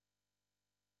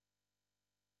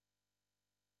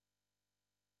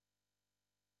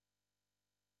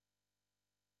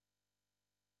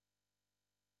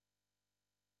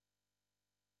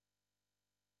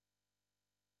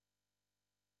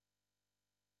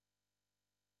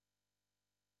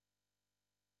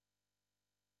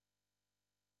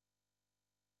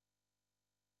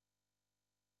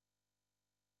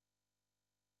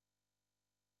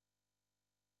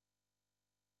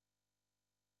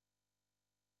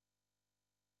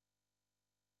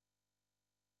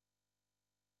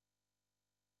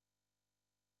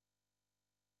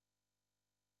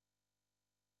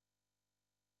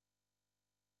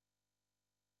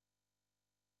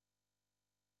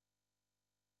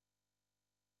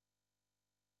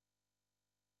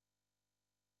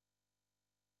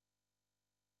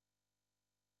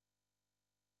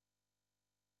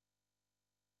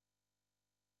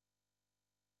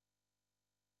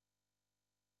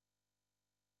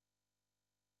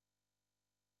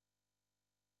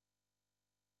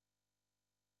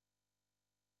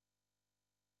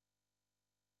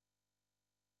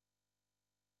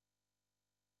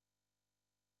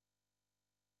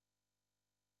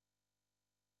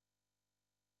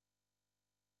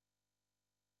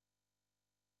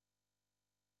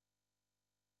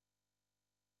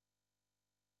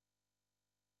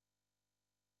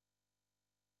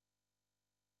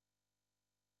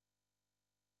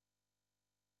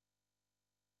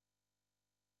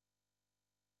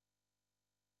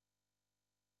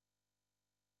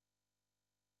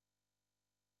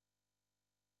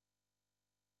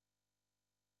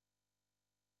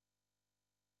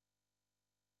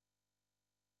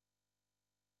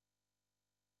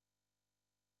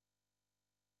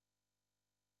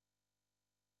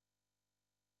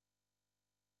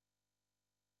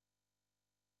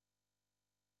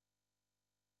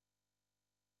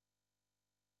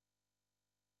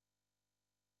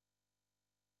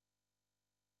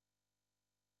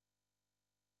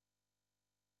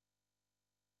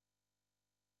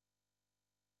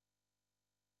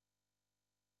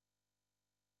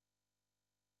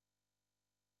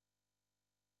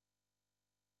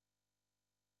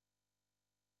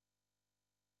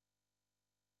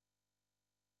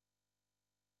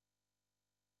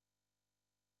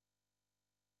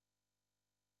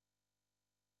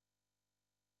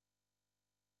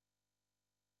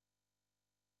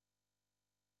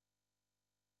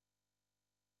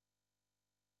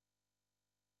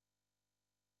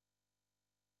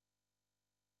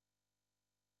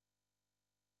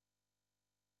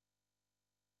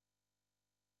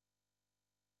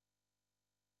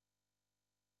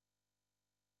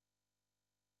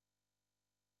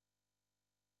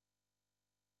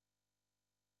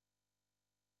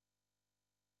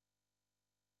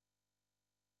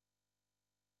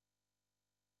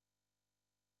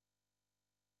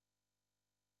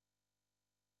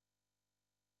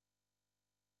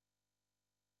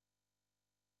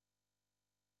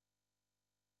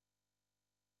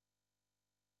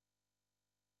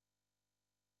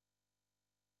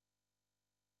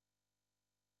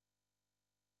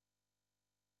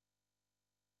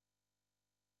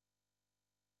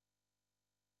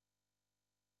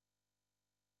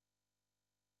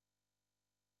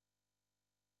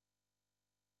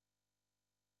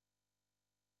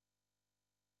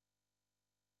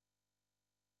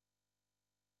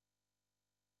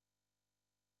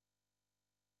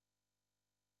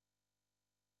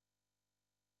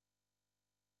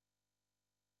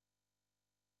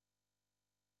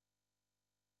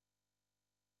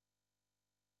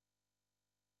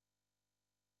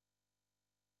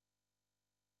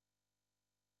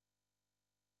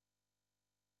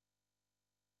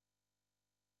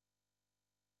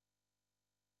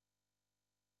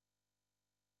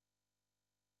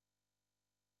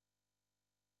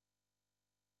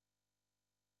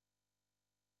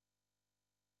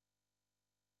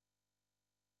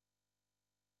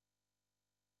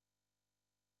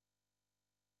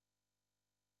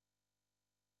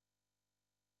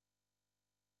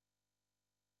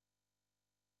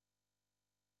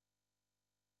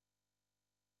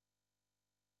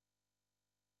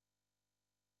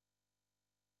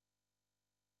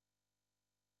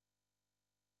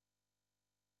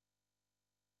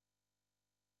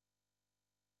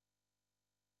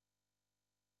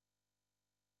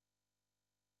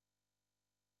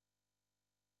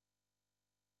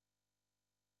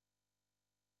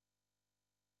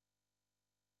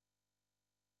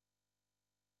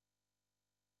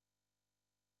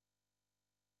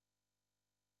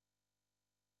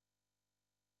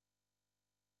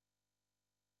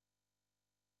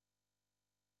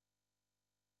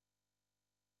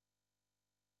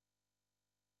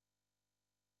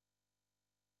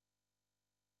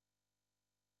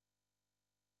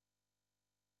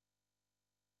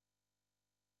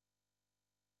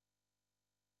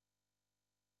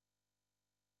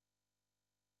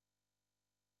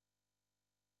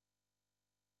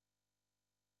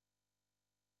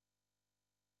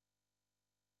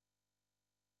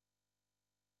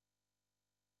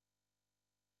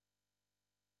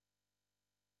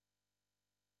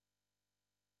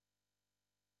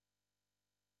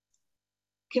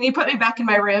 Can you put me back in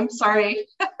my room? Sorry.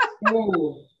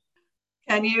 Oh,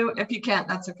 Can you? If you can't,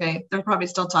 that's okay. They're probably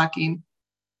still talking.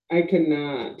 I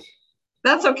cannot.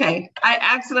 That's okay. I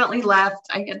accidentally left.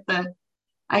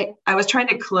 I was trying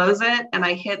to close it and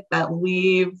I hit that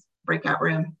leave breakout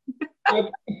room.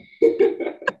 Yep.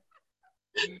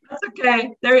 That's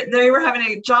okay. They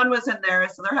were John was in there,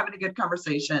 so they're having a good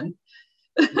conversation.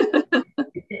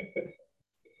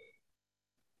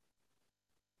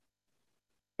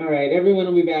 All right, everyone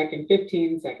will be back in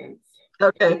 15 seconds.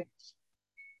 Okay.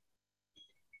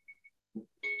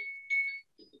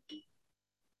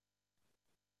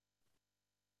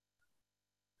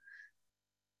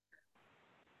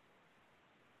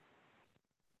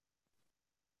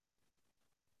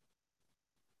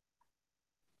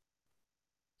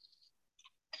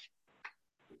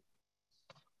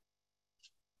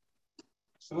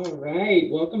 All right,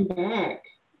 welcome back.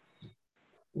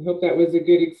 I hope that was a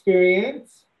good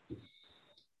experience.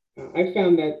 I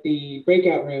found that the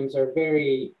breakout rooms are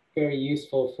very, very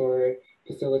useful for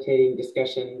facilitating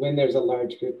discussion when there's a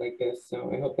large group like this.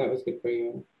 So I hope that was good for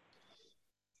you.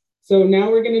 So now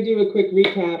we're going to do a quick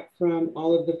recap from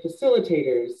all of the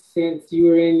facilitators. Since you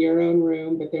were in your own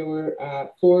room, but there were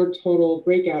 4 total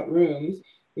breakout rooms,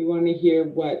 we want to hear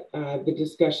what the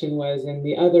discussion was in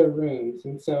the other rooms.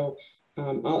 And so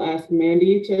I'll ask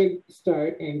Mandy to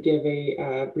start and give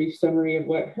a brief summary of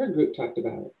what her group talked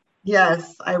about.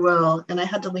 Yes, I will. And I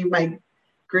had to leave my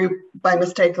group by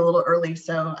mistake a little early,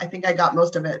 so I think I got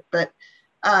most of it. But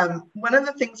one of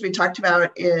the things we talked about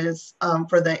is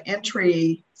for the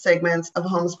entry segments of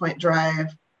Holmes Point Drive,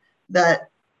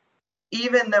 that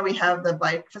even though we have the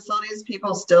bike facilities,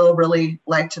 people still really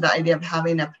liked the idea of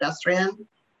having a pedestrian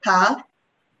path,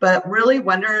 but really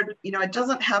wondered, it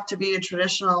doesn't have to be a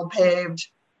traditional paved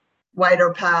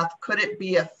wider path. Could it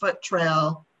be a foot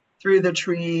trail through the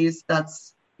trees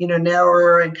that's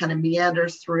narrower and kind of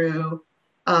meanders through,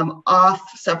 off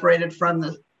separated from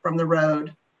the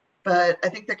road? But I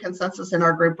think the consensus in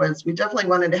our group was we definitely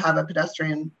wanted to have a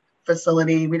pedestrian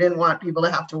facility. We didn't want people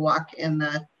to have to walk in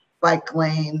the bike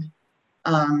lane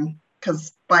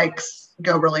because bikes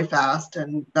go really fast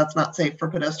and that's not safe for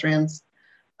pedestrians.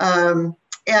 And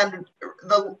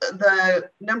the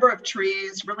number of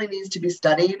trees really needs to be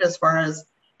studied as far as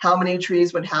how many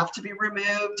trees would have to be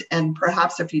removed. And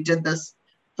perhaps if you did this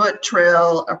foot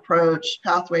trail approach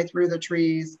pathway through the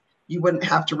trees, you wouldn't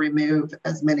have to remove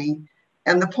as many.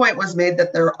 And the point was made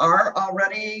that there are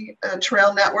already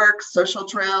trail networks, social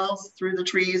trails through the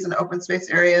trees and open space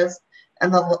areas.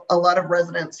 And a lot of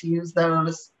residents use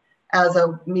those as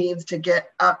a means to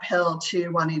get uphill to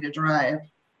wanting to drive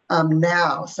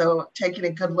now. So taking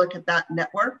a good look at that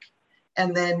network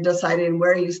and then deciding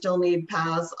where you still need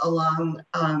paths along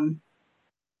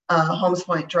Holmes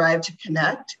Point Drive to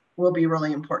connect will be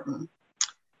really important.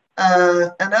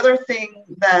 Another thing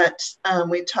that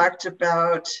we talked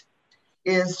about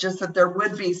is just that there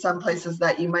would be some places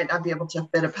that you might not be able to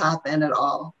fit a path in at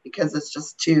all because it's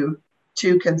just too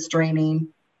constraining.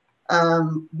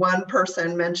 One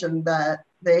person mentioned that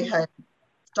they had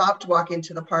stopped walking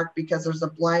to the park because there's a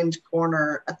blind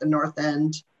corner at the north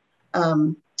end.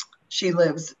 She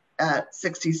lives at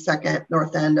 62nd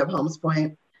north end of Holmes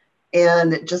Point,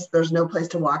 and there's no place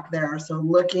to walk there. So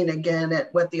looking again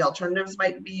at what the alternatives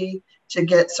might be to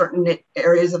get certain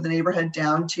areas of the neighborhood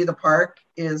down to the park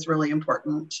is really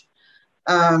important.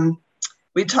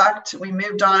 We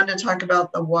moved on to talk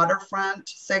about the waterfront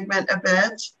segment a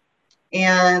bit.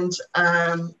 And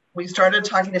we started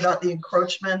talking about the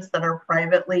encroachments that are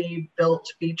privately built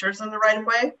features in the right of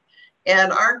way.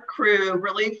 And our crew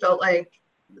really felt like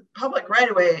the public right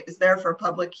of way is there for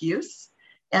public use.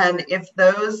 And if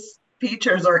those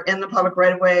features are in the public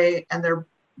right of way and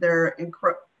they're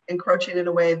encroaching in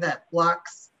a way that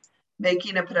blocks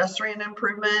making a pedestrian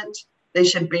improvement, they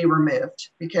should be removed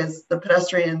because the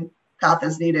pedestrian path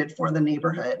is needed for the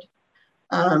neighborhood.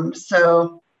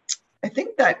 So I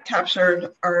think that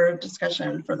captured our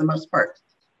discussion for the most part.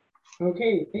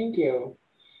 Okay, thank you.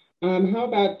 How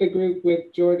about the group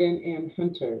with Jordan and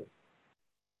Hunter?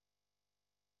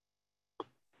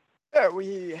 Yeah,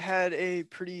 we had a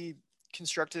pretty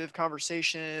constructive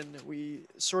conversation. We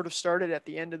sort of started at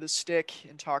the end of the stick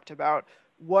and talked about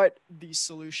what these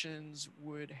solutions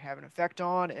would have an effect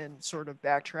on and sort of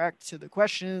backtracked to the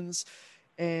questions.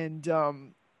 And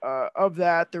of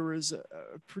that, there was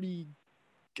a pretty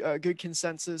good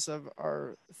consensus of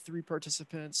our 3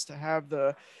 participants to have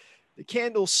the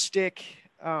candlestick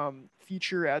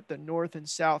feature at the north and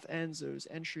south ends, those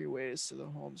entryways to the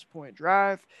Holmes Point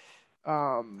Drive,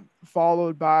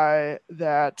 followed by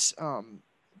that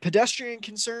pedestrian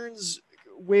concerns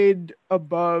weighed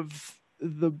above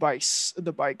the bikes and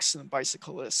the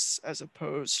bicyclists as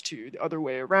opposed to the other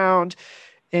way around.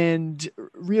 And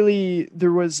really,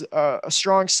 there was a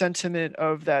strong sentiment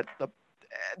of that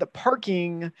the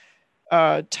parking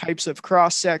types of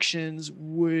cross sections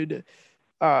would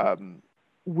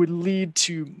lead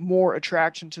to more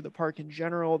attraction to the park in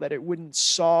general, that it wouldn't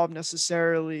solve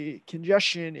necessarily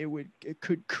congestion, it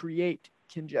could create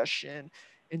congestion.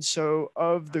 And so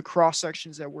of the cross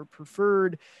sections that were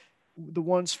preferred, the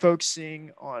ones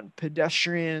focusing on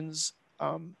pedestrians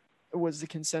was the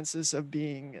consensus of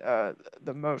being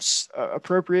the most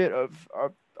appropriate of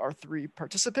our three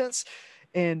participants.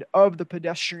 And of the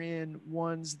pedestrian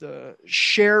ones, the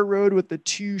share road with the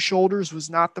two shoulders was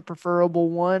not the preferable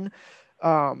one.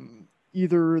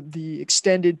 Either the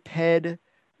extended ped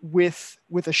with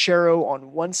a sharrow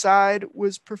on one side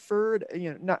was preferred.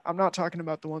 I'm not talking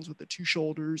about the ones with the two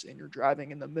shoulders and you're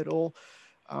driving in the middle.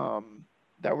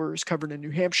 That was covered in New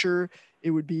Hampshire.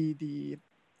 It would be the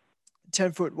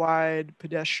 10-foot wide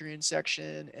pedestrian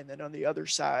section, and then on the other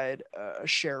side, a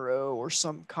sharrow or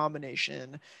some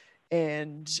combination,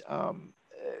 and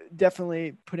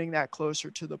definitely putting that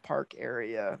closer to the park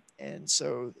area. And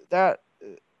so that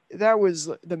was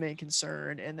the main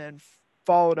concern, and then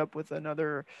followed up with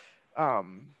another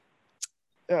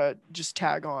just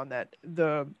tag on that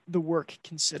the work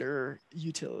consider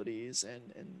utilities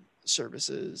and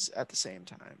services at the same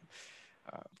time,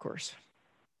 of course.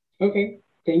 Okay,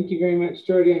 thank you very much,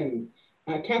 Jordan.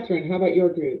 Catherine, how about your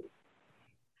group?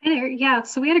 Hi there. Yeah,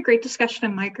 so we had a great discussion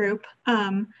in my group.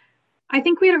 I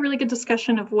think we had a really good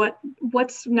discussion of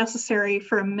what's necessary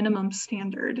for a minimum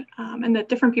standard, and that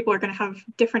different people are going to have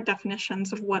different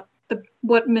definitions of what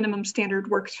minimum standard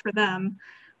works for them.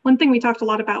 One thing we talked a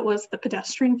lot about was the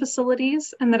pedestrian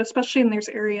facilities, and that especially in those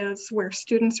areas where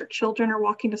students or children are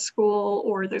walking to school,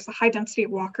 or there's a high density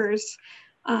of walkers,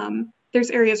 there's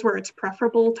areas where it's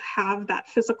preferable to have that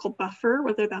physical buffer,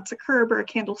 whether that's a curb or a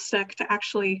candlestick, to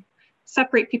actually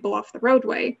separate people off the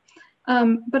roadway.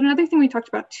 But another thing we talked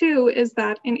about too is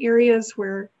that in areas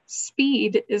where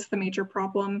speed is the major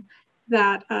problem,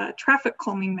 that traffic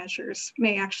calming measures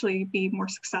may actually be more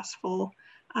successful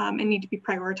and need to be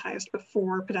prioritized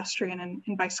before pedestrian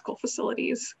and bicycle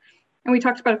facilities. And we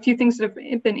talked about a few things that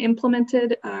have been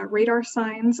implemented, radar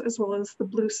signs, as well as the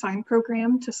blue sign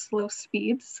program to slow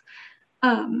speeds.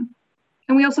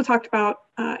 And we also talked about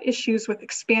issues with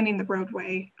expanding the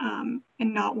roadway and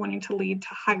not wanting to lead to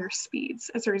higher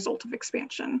speeds as a result of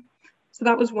expansion. So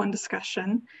that was one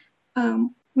discussion.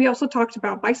 We also talked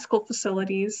about bicycle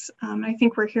facilities. I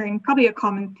think we're hearing probably a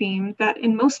common theme that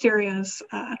in most areas,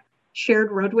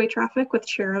 shared roadway traffic with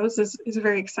sharrows is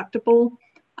very acceptable.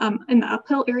 In the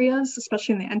uphill areas,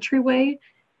 especially in the entryway,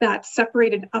 that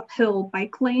separated uphill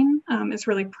bike lane is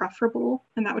really preferable,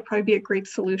 and that would probably be a great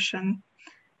solution.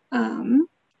 And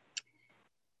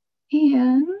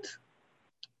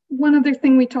one other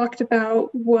thing we talked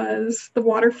about was the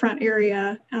waterfront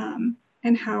area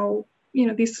and how,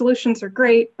 these solutions are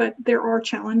great, but there are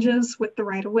challenges with the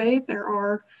right-of-way.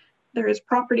 There is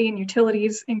property and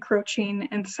utilities encroaching,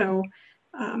 and so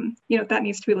that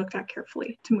needs to be looked at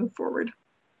carefully to move forward.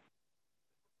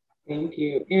 Thank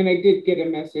you. And I did get a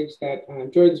message that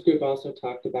Jordan's group also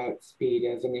talked about speed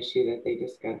as an issue that they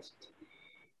discussed.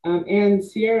 And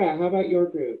Sierra, how about your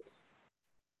group?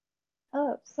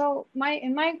 So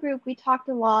in my group, we talked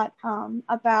a lot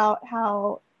about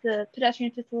how the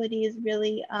pedestrian facilities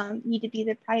really need to be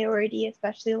the priority,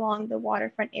 especially along the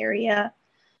waterfront area,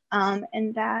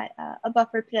 and that a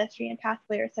buffer pedestrian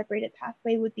pathway or separated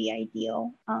pathway would be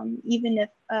ideal, even if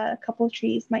a couple of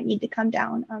trees might need to come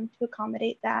down to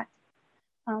accommodate that.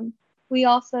 We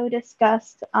also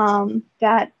discussed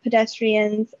that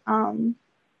pedestrians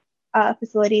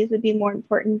facilities would be more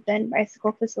important than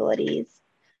bicycle facilities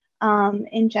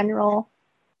in general,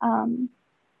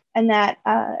 and that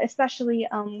especially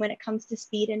when it comes to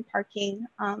speed and parking,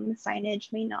 the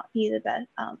signage may not be the best,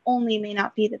 may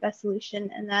not be the best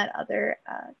solution, and that other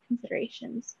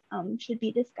considerations should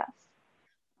be discussed.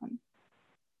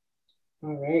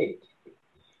 All right.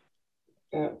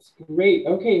 That's great.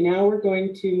 Okay, now we're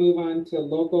going to move on to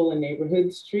local and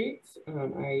neighborhood streets.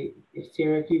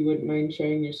 Sarah, if you wouldn't mind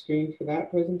sharing your screen for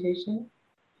that presentation.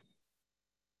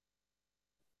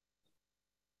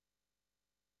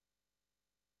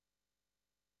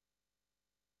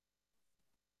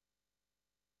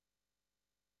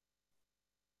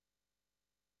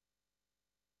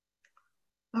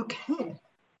 Okay.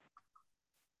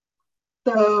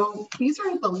 So these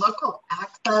are the local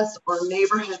access or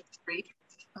neighborhood streets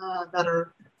that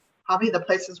are probably the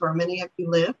places where many of you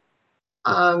live,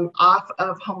 off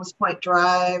of Holmes Point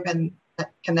Drive and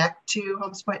that connect to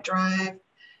Holmes Point Drive.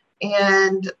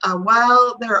 And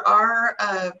while there are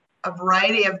a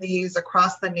variety of these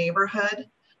across the neighborhood,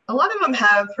 a lot of them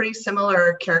have pretty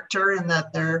similar character in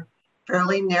that they're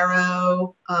fairly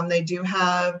narrow. They do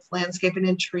have landscaping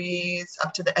and trees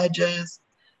up to the edges,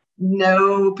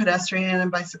 no pedestrian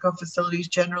and bicycle facilities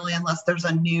generally, unless there's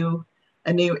a new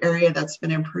area that's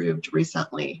been improved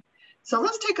recently. So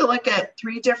let's take a look at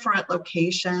 3 different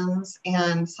locations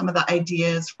and some of the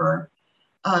ideas for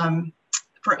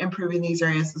improving these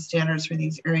areas, the standards for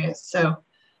these areas. So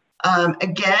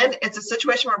again, it's a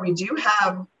situation where we do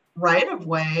have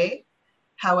right-of-way.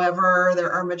 However,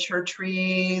 there are mature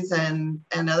trees and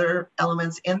other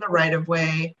elements in the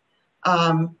right-of-way.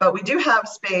 But we do have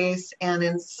space, and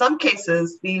in some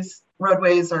cases, these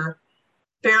roadways are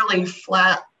fairly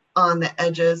flat on the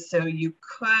edges, so you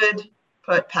could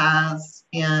put paths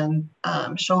and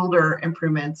shoulder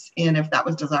improvements in if that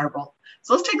was desirable.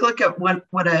 So let's take a look at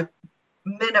what a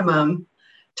minimum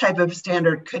type of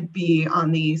standard could be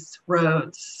on these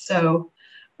roads. So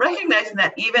recognizing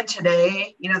that even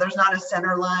today, there's not a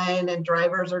center line and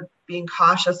drivers are being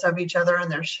cautious of each other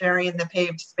and they're sharing the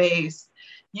paved space,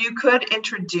 you could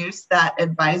introduce that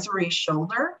advisory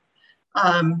shoulder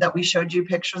that we showed you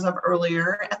pictures of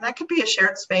earlier. And that could be a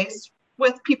shared space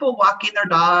with people walking their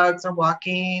dogs or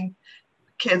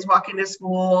kids walking to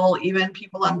school, even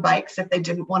people on bikes if they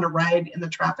didn't want to ride in the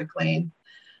traffic lane.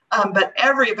 But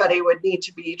everybody would need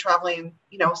to be traveling,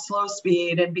 slow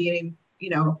speed and being,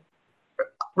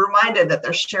 reminded that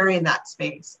they're sharing that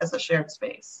space as a shared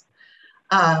space.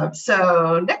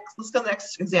 So next, let's go to the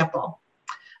next example.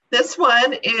 This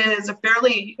one is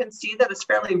you can see that it's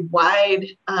fairly wide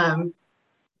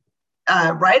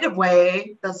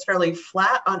right-of-way that's fairly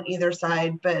flat on either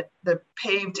side, but the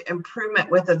paved improvement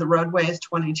width of the roadway is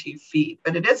 22 feet,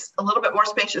 but it is a little bit more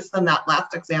spacious than that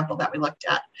last example that we looked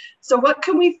at. So what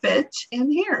can we fit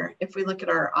in here if we look at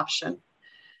our option?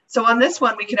 So on this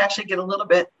one, we could actually get a little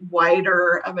bit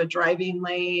wider of a driving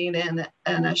lane and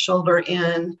a shoulder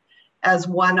in as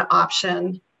one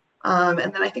option. And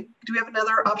then I think, do we have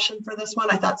another option for this one?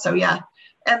 I thought so, yeah.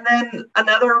 And then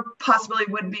another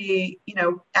possibility would be,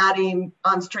 adding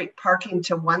on-street parking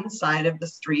to one side of the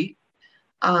street.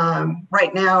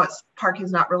 Right now, parking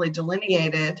is not really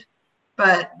delineated,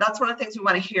 but that's one of the things we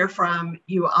want to hear from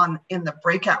you in the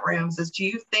breakout rooms is, do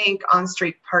you think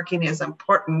on-street parking is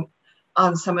important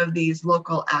on some of these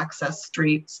local access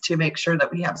streets to make sure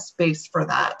that we have space for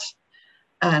that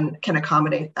and can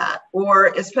accommodate that? Or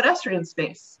is pedestrian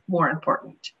space more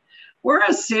important? We're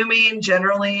assuming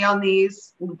generally on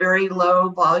these very low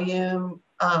volume,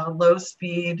 low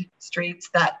speed streets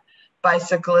that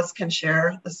bicyclists can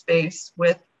share the space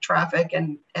with traffic,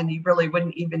 and you really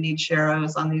wouldn't even need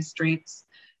sharrows on these streets,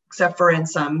 except for in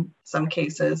some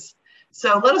cases.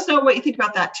 So let us know what you think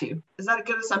about that too. Is that a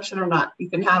good assumption or not? You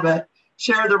can have a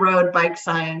share the road bike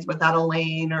signs without a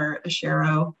lane or a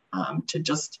sharrow to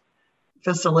just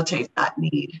facilitate that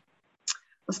need.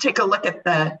 Let's take a look at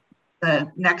the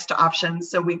next option.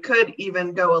 So we could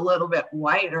even go a little bit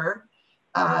wider,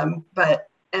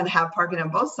 and have parking on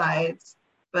both sides.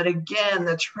 But again,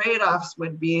 the trade-offs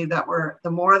would be that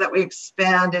the more that we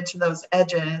expand into those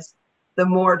edges, the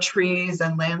more trees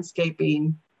and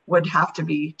landscaping would have to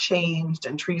be changed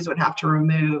and trees would have to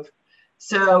remove.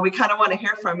 So we kind of want to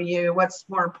hear from you. What's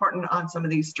more important on some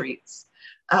of these streets?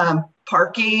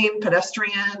 Parking,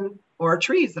 pedestrian, or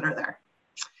trees that are there?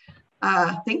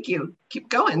 Thank you. Keep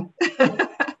going.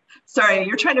 Sorry,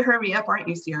 you're trying to hurry me up, aren't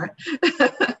you, Sierra?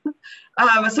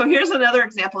 So here's another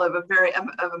example of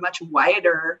a much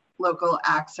wider local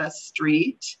access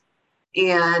street.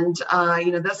 And,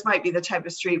 this might be the type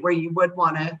of street where you would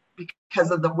want to,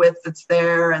 because of the width that's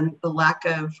there and the lack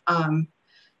of,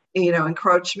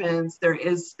 encroachments, there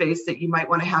is space that you might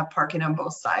want to have parking on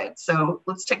both sides. So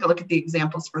let's take a look at the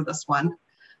examples for this one.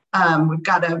 We've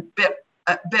got a bit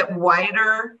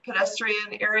wider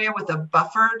pedestrian area with a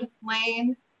buffered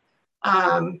lane.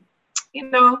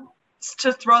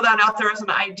 To throw that out there as an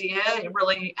idea, it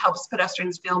really helps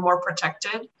pedestrians feel more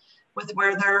protected with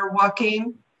where they're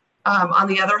walking. On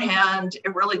the other hand,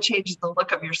 it really changes the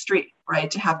look of your street,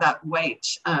 right? To have that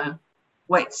white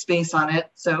space on it.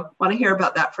 So want to hear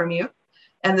about that from you.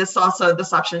 And this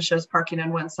option shows parking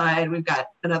on one side. We've got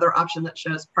another option that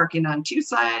shows parking on two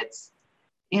sides.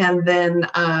 And then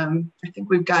I think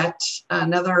we've got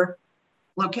another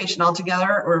location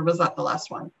altogether, or was that the last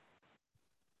one?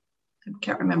 I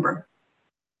can't remember.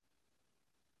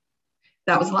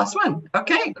 That was the last one.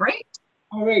 Okay, great.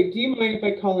 All right, do you mind if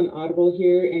I call an audible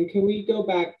here? And can we go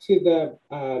back to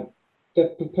the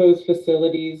the proposed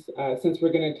facilities, since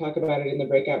we're going to talk about it in the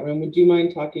breakout room, would you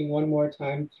mind talking one more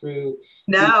time through?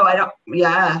 No, I don't.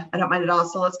 Yeah, I don't mind at all.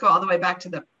 So let's go all the way back to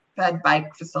the fed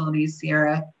bike facilities,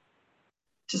 Sierra,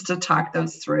 just to talk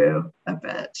those through a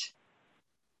bit.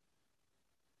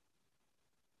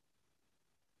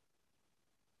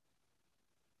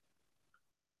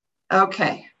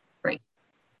 Okay, great.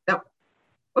 Oh,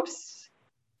 whoops.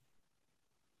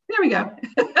 There we go.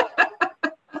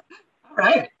 All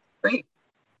right, great.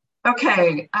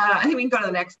 Okay, I think we can go to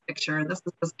the next picture. This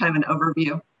is just kind of an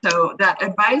overview. So that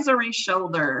advisory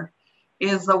shoulder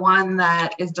is the one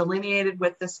that is delineated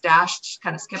with this dashed,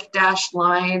 kind of skip dashed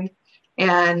line,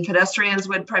 and pedestrians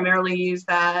would primarily use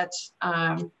that.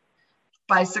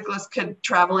 Bicyclists could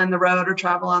travel in the road or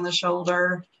travel on the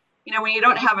shoulder. You know, when you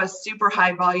don't have a super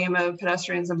high volume of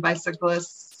pedestrians and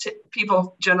bicyclists,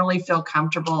 people generally feel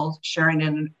comfortable sharing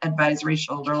an advisory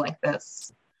shoulder like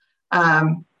this.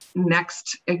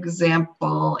 Next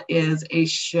example is a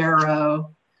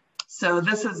sharrow. So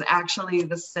this is actually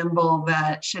the symbol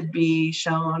that should be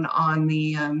shown on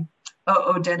the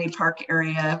Denny Park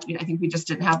area. I think we just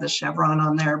didn't have the chevron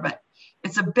on there, but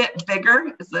it's a bit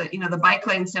bigger. It's the bike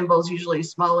lane symbol is usually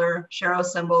smaller. Sharrow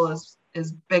symbol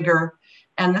is bigger.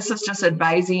 And this is just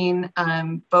advising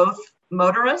both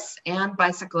motorists and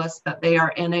bicyclists that they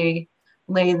are in a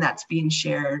lane that's being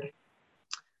shared.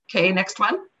 Okay, next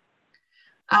one.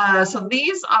 So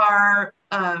these are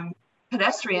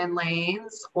pedestrian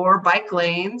lanes or bike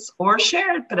lanes or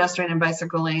shared pedestrian and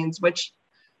bicycle lanes, which,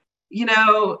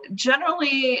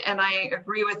 generally, and I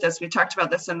agree with this, we talked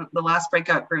about this in the last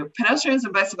breakout group, pedestrians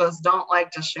and bicyclists don't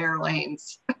like to share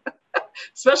lanes,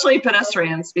 especially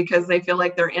pedestrians, because they feel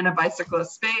like they're in a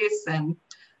bicyclist space and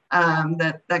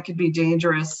that could be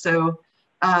dangerous. So,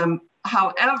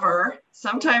 however,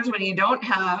 sometimes when you don't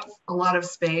have a lot of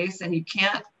space and you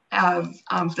can't have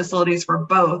facilities for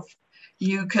both,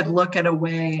 you could look at a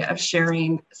way of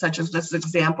sharing, such as this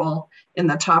example in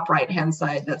the top right-hand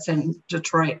side that's in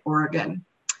Detroit, Oregon.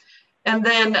 And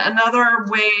then another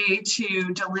way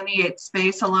to delineate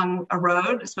space along a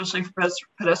road, especially for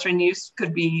pedestrian use,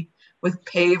 could be with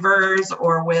pavers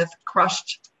or with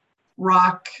crushed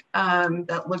rock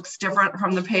that looks different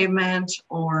from the pavement,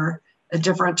 or a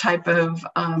different type of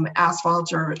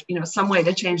asphalt, or some way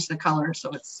to change the color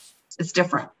so it's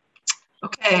different.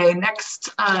 Okay,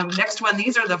 next one.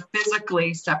 These are the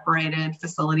physically separated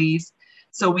facilities.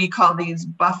 So we call these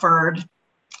buffered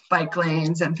bike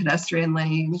lanes and pedestrian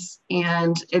lanes.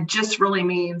 And it just really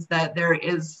means that there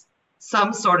is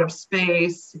some sort of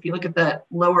space. If you look at the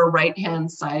lower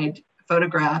right-hand side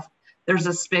photograph, there's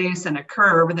a space and a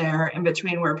curb there in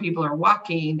between where people are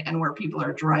walking and where people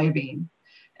are driving.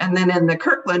 And then in the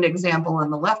Kirkland example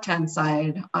on the left-hand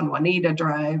side on Juanita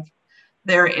Drive,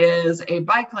 there is a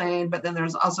bike lane, but then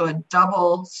there's also a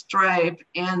double stripe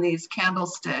and these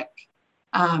candlestick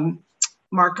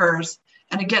markers.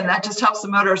 And again, that just helps the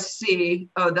motorists see,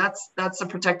 oh, that's a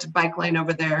protected bike lane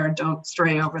over there. Don't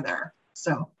stray over there.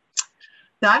 So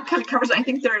that kind of covers, I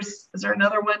think is there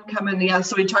another one coming? Yeah,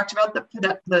 so we talked about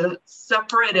the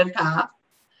separated path.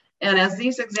 And as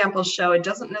these examples show, it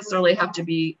doesn't necessarily have to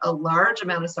be a large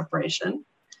amount of separation.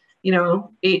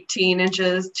 18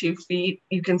 inches, 2 feet,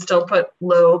 you can still put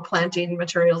low planting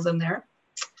materials in there.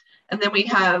 And then we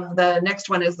have the next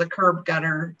one is the curb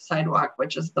gutter sidewalk,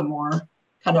 which is the more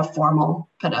kind of formal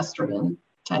pedestrian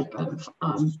type of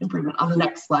improvement. On the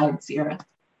next slide, Sierra.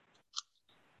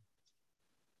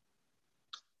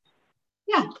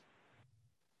 Yeah.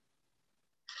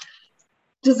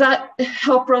 Does that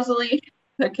help, Rosalie?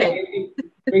 Okay.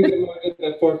 Brings it more to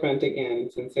the forefront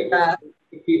again, since it was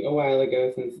a while ago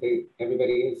since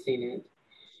everybody has seen it.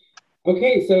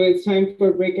 Okay, so it's time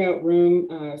for breakout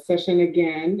room session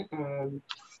again.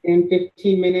 In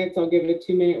 15 minutes, I'll give a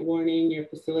 2-minute warning. Your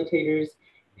facilitators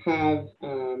have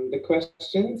the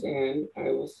questions, and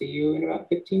I will see you in about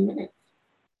 15 minutes.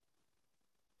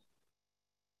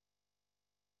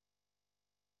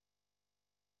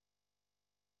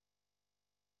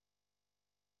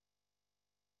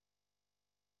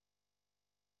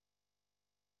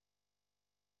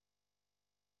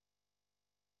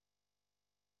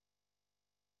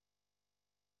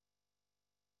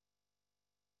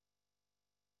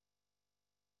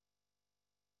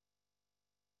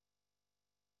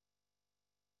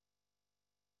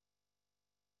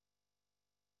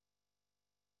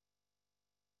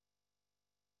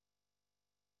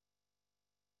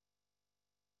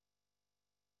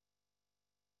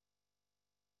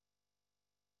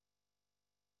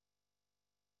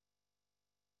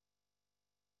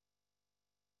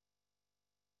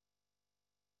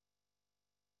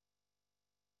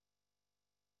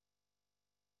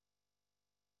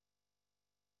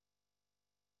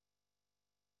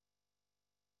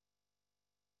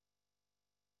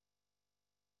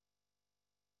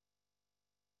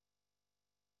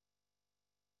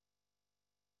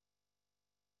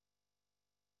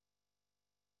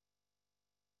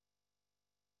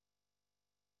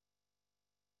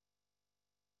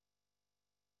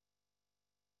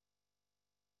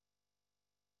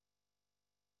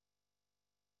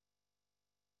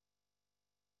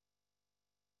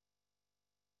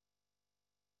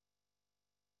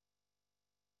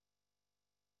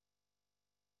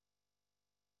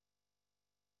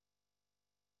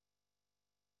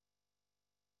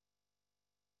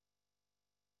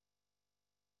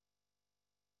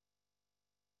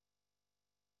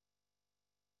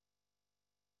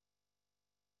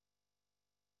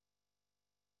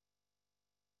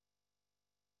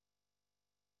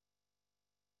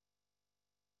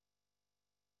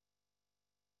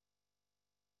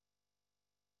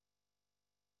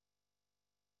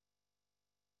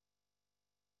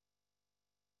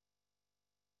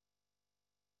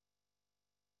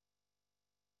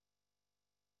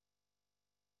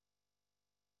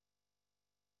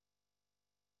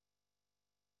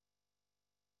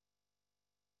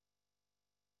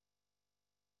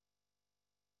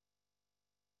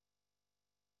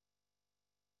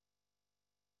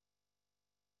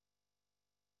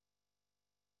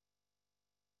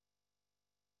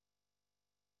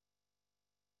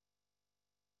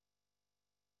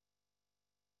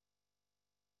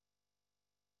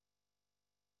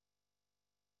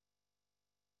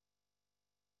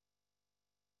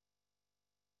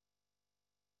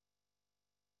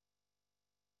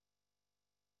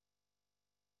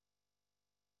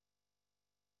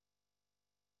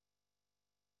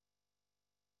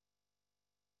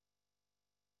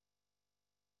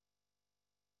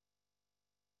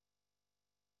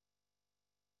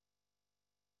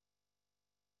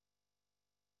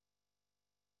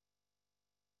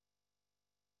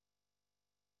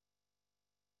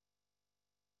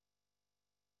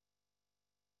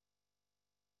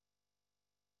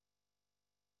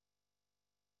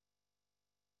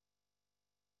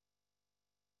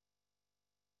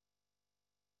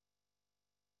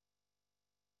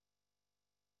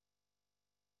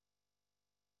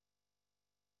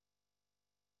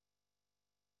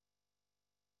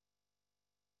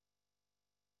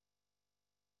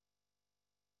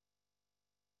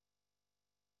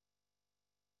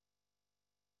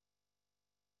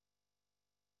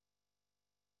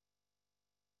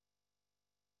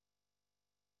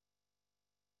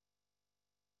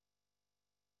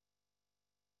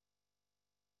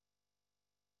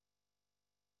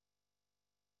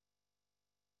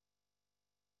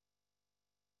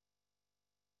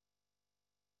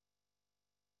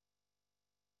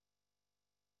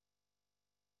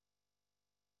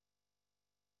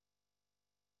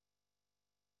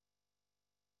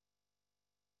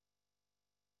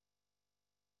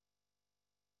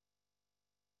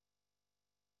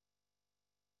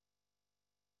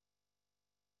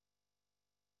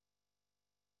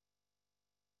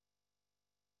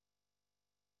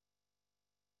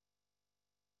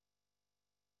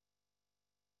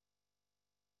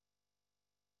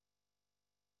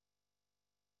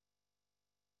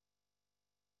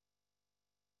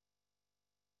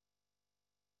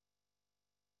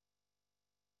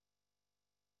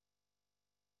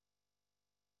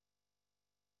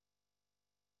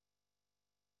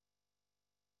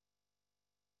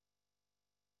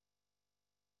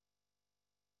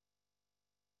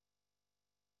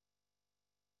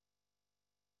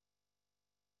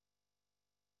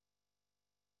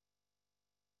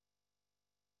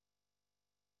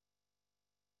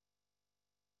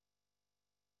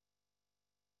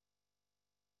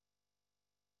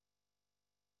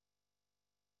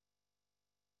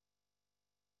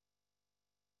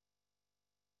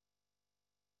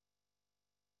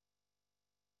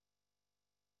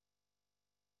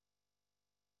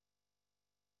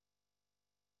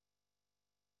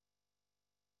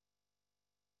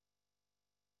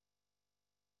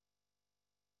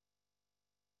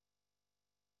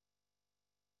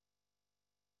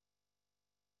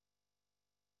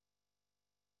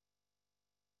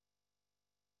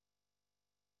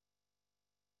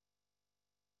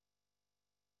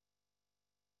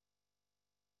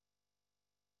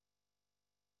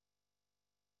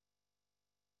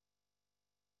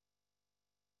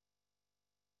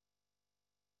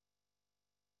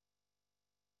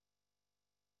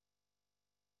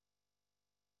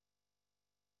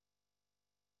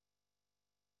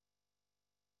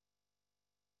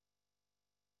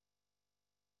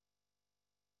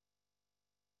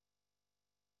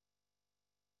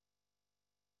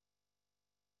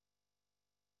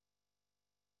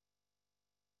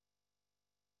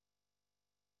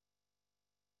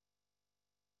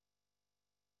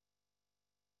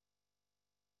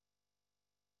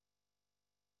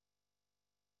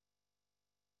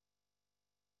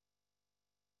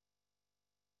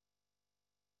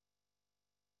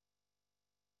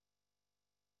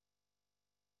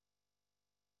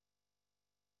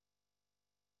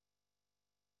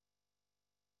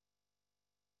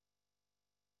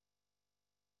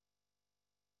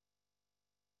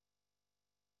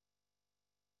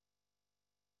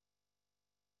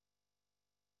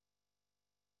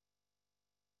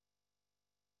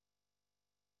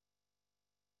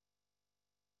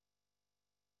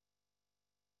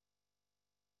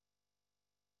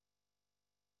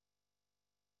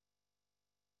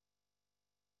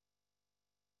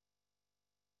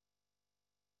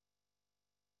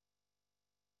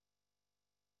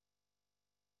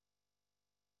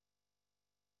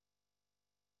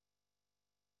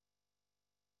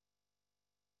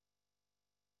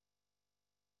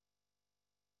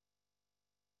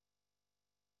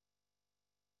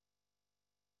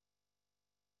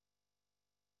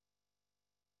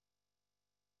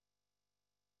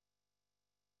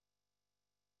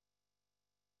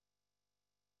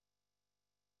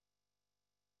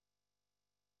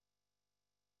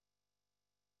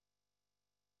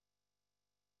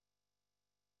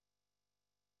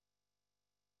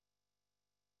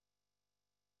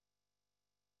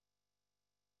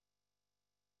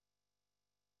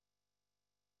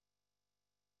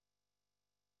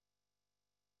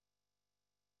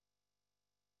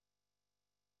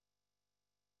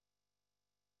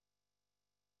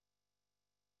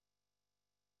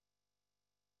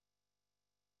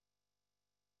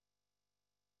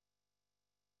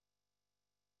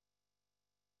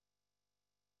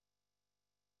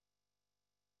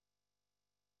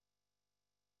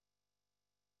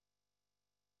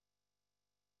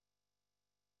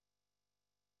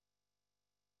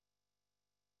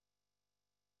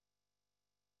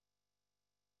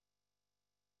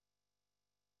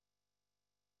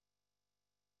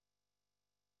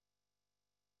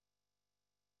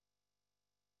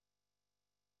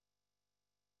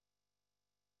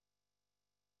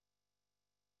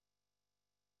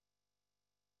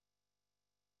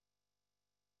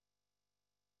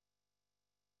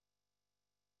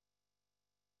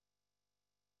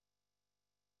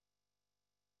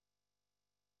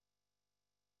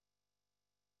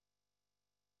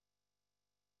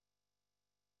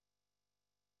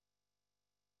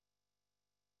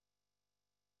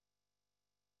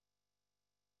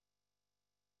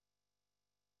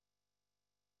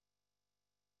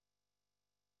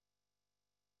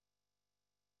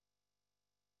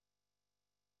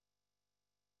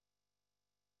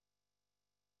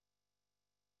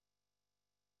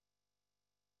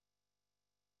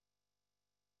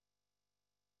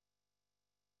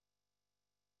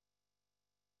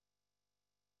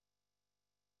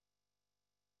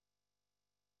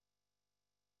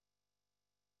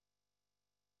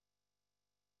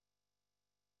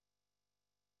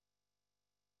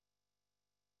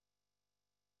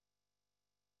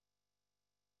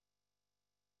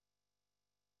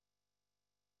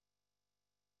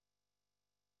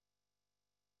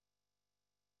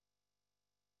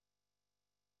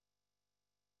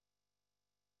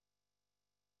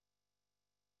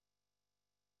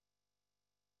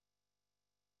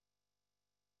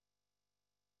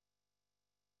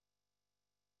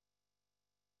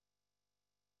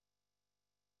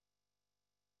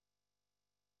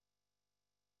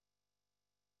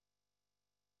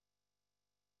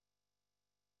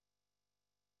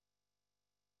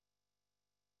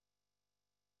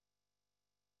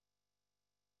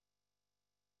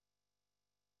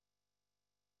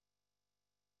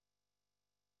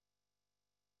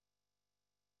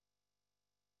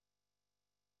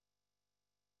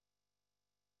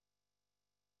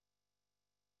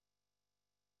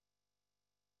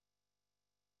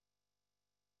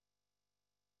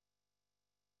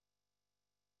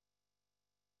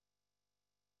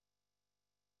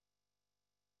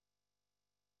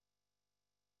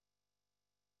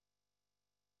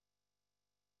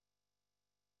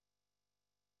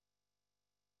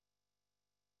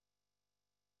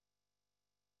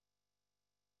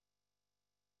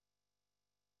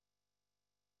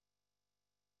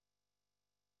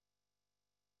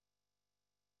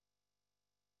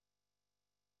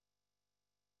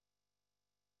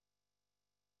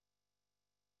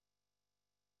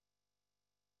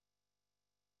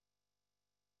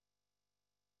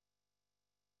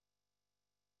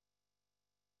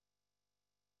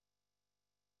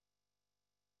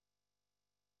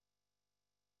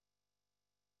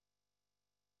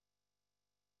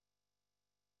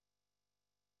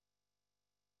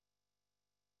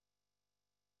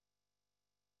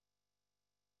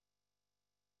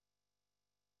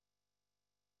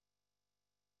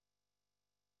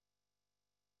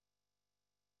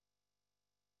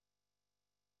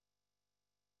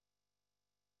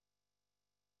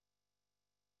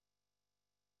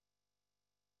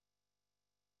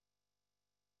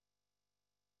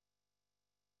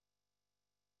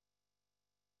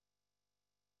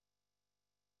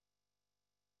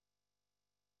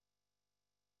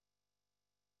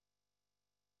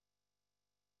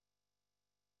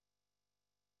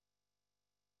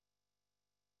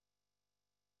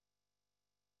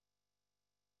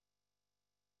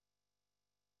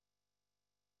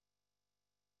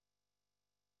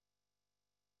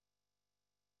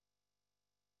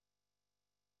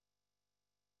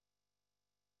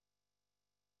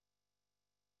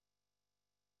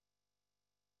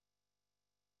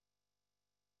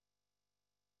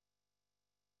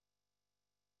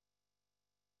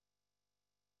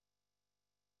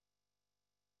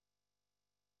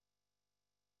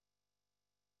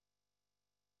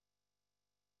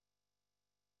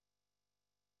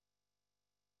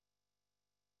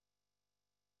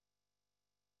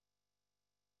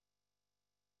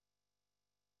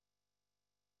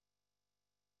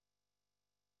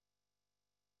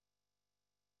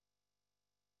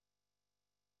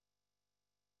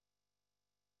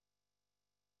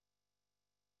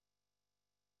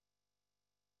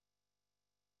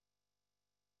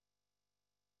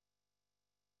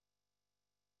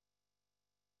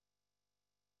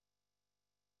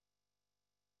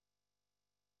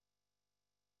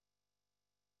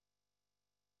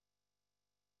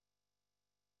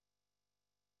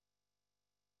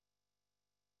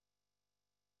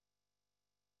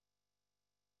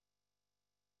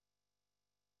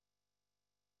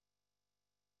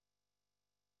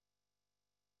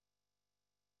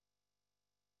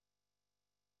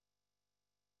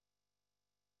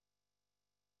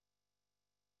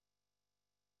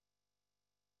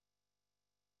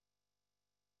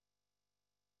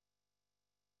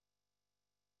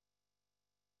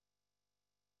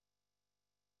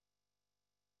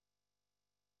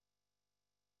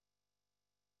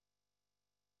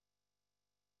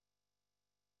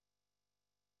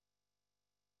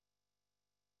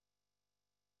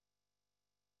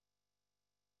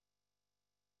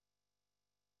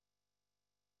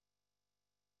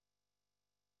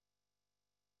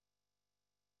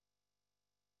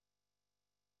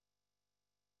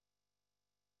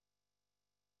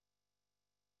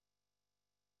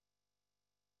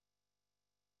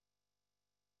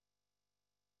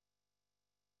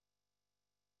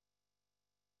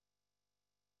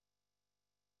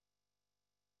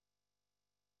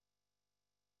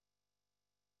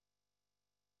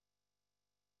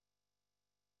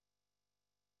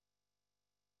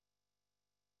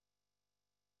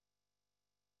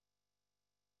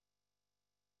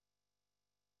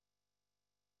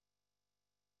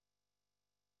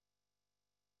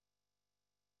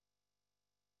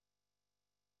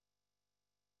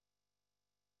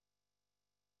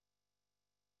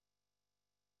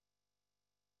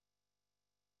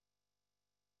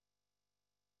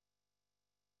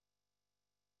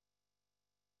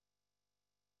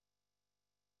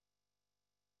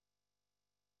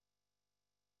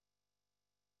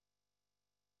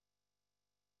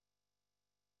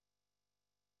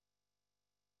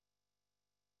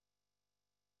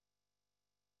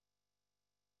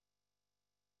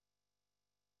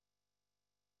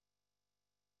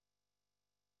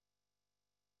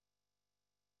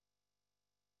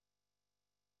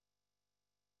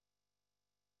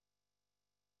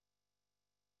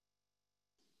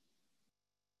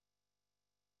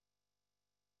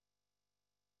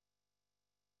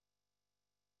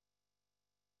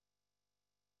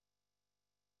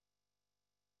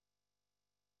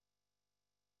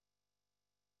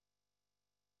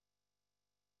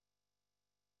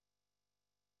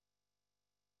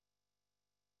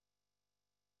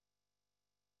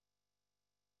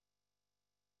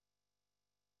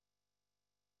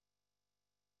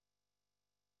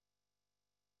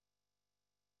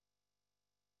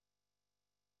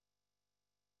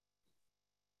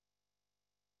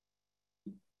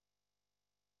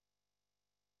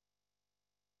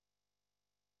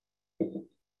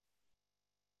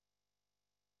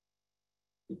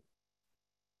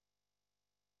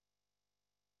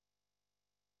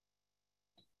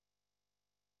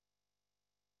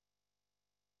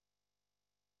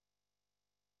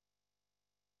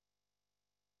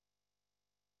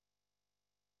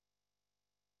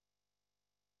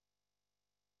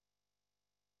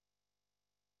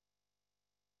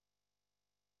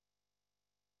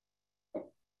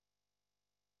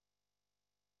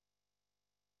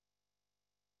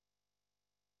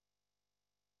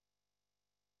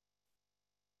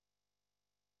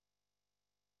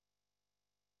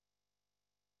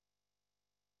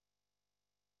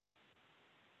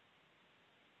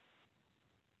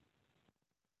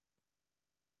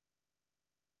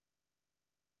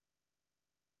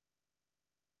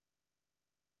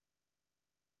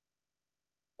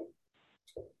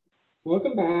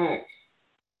 Welcome back.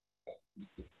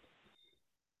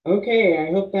 Okay,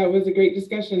 I hope that was a great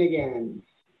discussion again.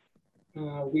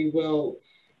 We're well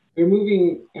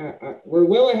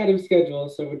ahead of schedule,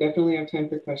 so we definitely have time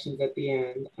for questions at the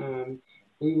end.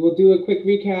 We will do a quick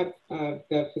recap of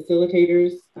the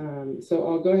facilitators. So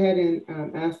I'll go ahead and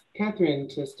ask Catherine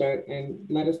to start and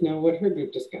let us know what her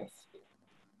group discussed.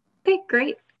 Okay,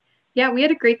 great. Yeah, we had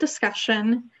a great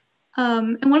discussion.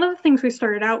 And one of the things we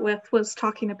started out with was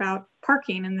talking about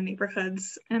parking in the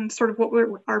neighborhoods and sort of what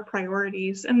were our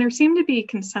priorities. And there seemed to be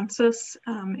consensus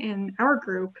in our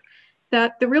group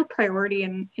that the real priority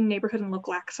in neighborhood and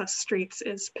local access streets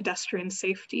is pedestrian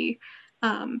safety.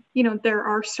 There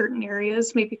are certain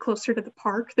areas, maybe closer to the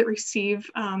park, that receive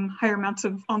higher amounts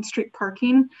of on-street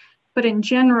parking. But in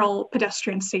general,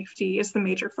 pedestrian safety is the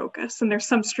major focus. And there's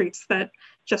some streets that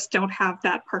just don't have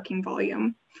that parking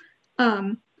volume.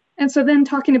 And so then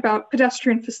talking about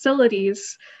pedestrian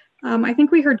facilities, I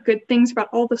think we heard good things about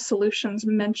all the solutions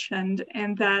mentioned,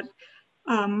 and that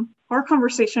our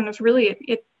conversation was really,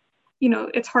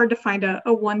 it's hard to find a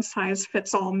one size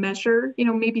fits all measure.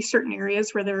 Maybe certain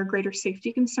areas where there are greater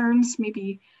safety concerns,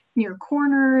 maybe near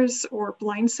corners or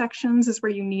blind sections is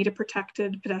where you need a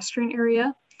protected pedestrian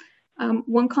area.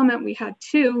 One comment we had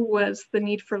too was the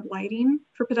need for lighting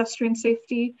for pedestrian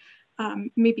safety,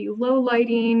 maybe low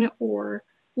lighting or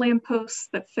lampposts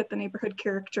that fit the neighborhood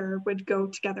character would go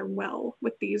together well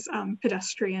with these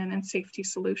pedestrian and safety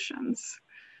solutions.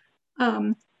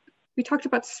 We talked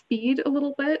about speed a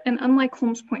little bit, and unlike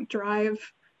Holmes Point Drive,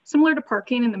 similar to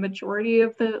parking in the majority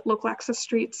of the local access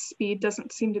streets, speed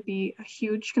doesn't seem to be a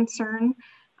huge concern.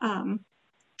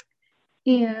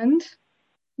 And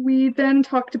we then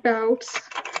talked about,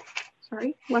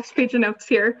 last page of notes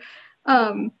here.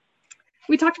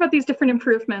 We talked about these different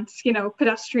improvements,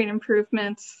 pedestrian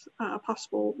improvements,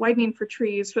 possible widening for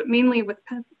trees, but mainly with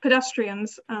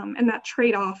pedestrians and that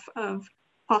trade-off of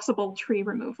possible tree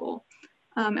removal.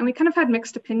 And we kind of had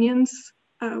mixed opinions.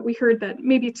 We heard that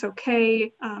maybe it's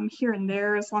okay here and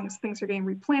there as long as things are getting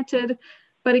replanted.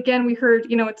 But again, we heard,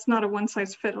 it's not a one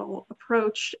size fits all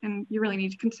approach, and you really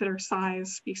need to consider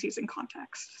size, species, and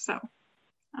context. So,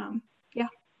 yeah.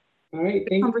 All right,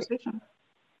 thank conversation.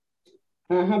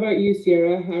 How about you,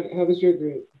 Sierra? How was your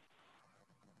group?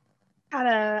 Had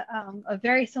a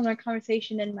very similar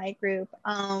conversation in my group.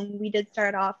 We did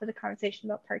start off with a conversation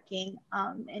about parking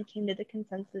and came to the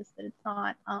consensus that it's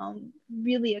not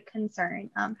really a concern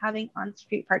having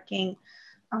on-street parking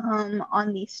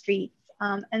on these streets,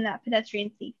 and that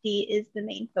pedestrian safety is the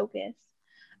main focus.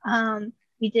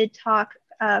 We did talk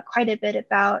quite a bit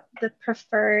about the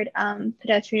preferred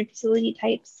pedestrian facility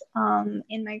types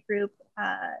in my group.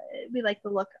 We like the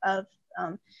look of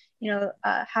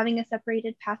having a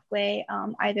separated pathway,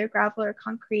 either gravel or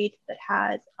concrete, that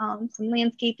has some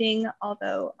landscaping,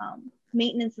 although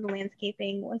maintenance of the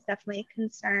landscaping was definitely a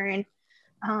concern.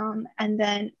 And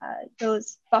then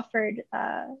those buffered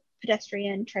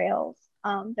pedestrian trails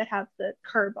that have the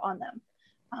curb on them.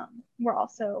 We're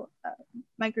also,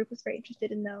 my group was very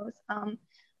interested in those.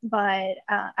 But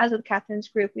as with Catherine's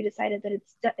group, we decided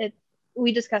that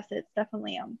we discussed it. It's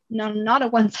definitely not a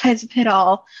one size fit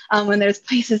all when there's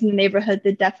places in the neighborhood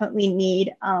that definitely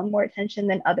need more attention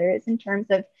than others in terms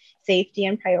of safety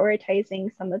and prioritizing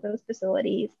some of those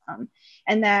facilities.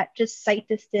 And that just site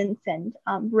distance and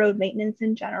road maintenance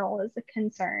in general is a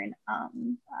concern.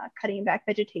 Cutting back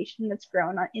vegetation that's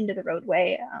grown into the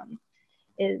roadway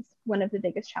is one of the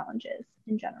biggest challenges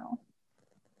in general.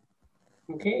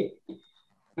 Okay.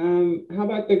 How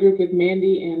about the group with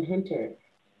Mandy and Hunter?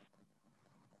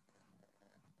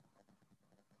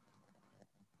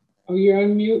 Oh, you're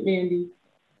on mute, Mandy.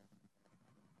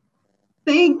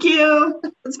 Thank you.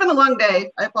 It's been a long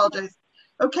day. I apologize.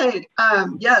 Okay.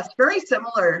 Yes, very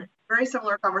similar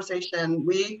conversation.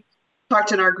 We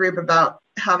talked in our group about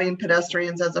having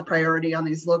pedestrians as a priority on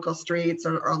these local streets,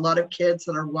 or a lot of kids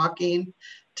that are walking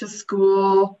to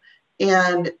school.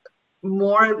 And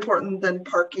more important than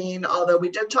parking, although we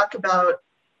did talk about,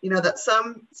 that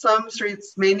some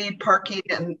streets may need parking,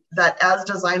 and that as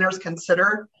designers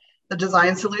consider the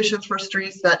design solutions for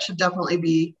streets, that should definitely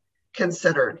be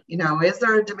considered. Is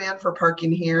there a demand for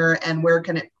parking here, and where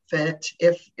can it fit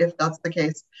if that's the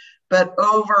case? But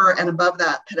over and above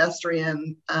that,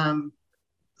 pedestrian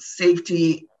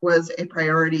safety was a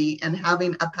priority, and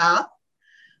having a path.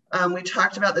 We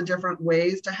talked about the different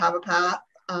ways to have a path.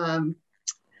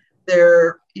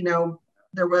 There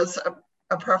was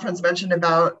a preference mentioned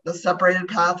about the separated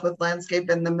path with landscape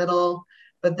in the middle,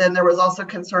 but then there was also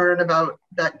concern about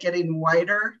that getting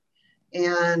wider.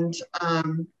 And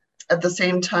at the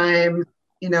same time,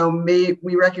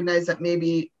 we recognize that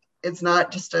maybe it's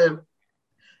not just a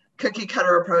cookie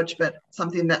cutter approach, but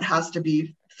something that has to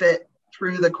be fit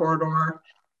through the corridor.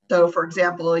 So for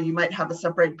example, you might have a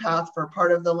separated path for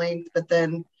part of the length, but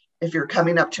then if you're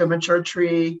coming up to a mature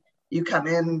tree, you come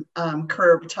in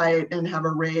curb tight and have a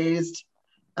raised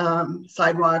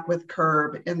sidewalk with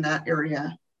curb in that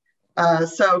area.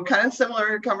 So kind of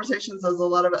similar conversations as a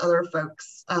lot of other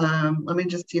folks. Let me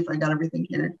just see if I got everything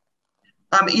here.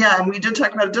 Yeah, and we did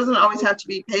talk about, it doesn't always have to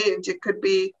be paved. It could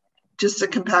be just a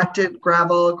compacted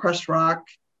gravel, crushed rock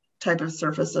type of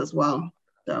surface as well.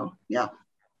 So yeah.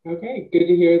 Okay, good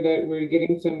to hear that we're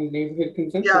getting some neighborhood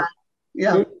consensus.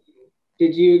 Yeah.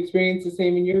 Did you experience the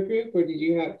same in your group, or did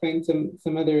you find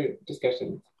some other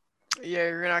discussions? Yeah,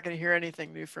 you're not going to hear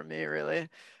anything new from me, really.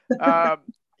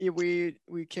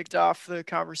 We kicked off the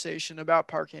conversation about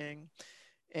parking,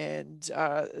 and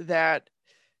that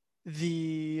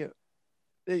the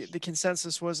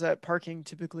consensus was that parking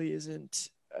typically isn't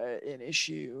an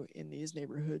issue in these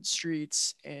neighborhood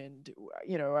streets. And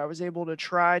I was able to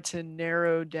try to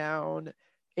narrow down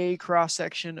a cross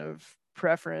section of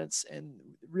preference, and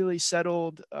really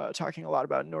settled talking a lot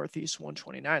about Northeast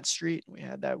 129th Street. We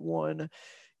had that one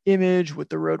image with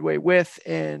the roadway width,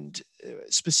 and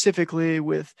specifically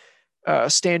with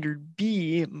standard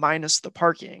B minus the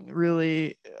parking,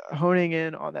 really honing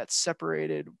in on that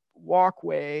separated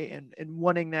walkway, and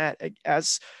wanting that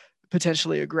as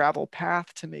potentially a gravel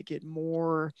path to make it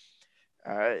more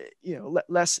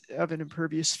less of an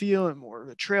impervious feel and more of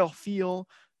a trail feel,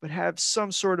 but have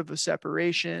some sort of a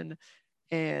separation.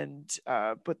 And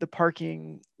but the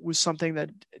parking was something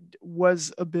that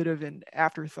was a bit of an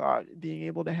afterthought. Being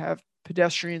able to have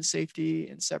pedestrian safety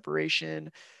and separation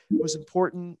was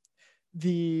important.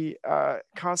 The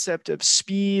concept of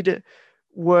speed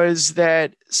was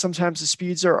that sometimes the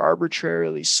speeds are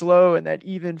arbitrarily slow, and that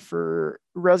even for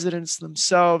residents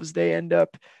themselves, they end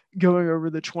up going over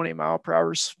the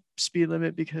 20-mile-per-hour speed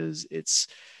limit because it's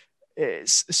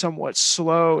somewhat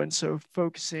slow. And so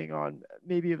focusing on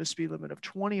maybe of a speed limit of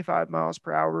 25 miles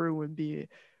per hour would be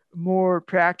more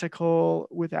practical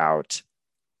without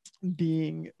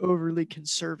being overly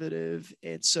conservative.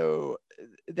 And so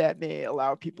that may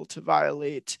allow people to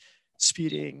violate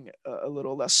speeding a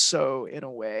little less so in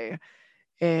a way.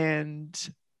 And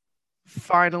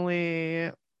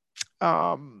finally,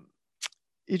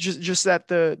 it's just that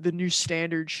the new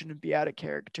standard shouldn't be out of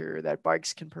character, that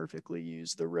bikes can perfectly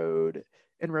use the road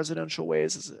in residential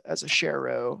ways as a share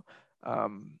row,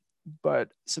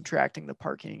 but subtracting the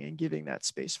parking and giving that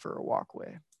space for a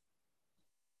walkway.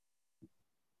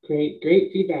 Great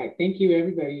feedback. Thank you,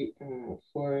 everybody,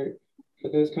 for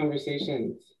those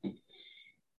conversations.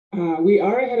 We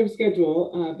are ahead of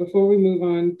schedule. Before we move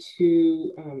on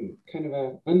to kind of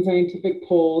an unscientific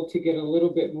poll to get a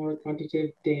little bit more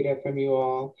quantitative data from you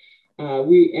all,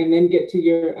 and then get to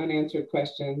your unanswered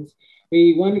questions,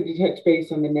 we wanted to touch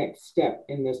base on the next step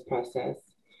in this process.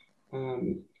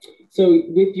 So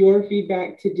with your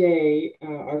feedback today,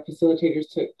 our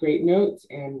facilitators took great notes,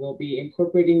 and we'll be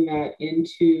incorporating that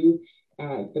into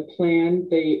the plan.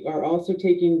 They are also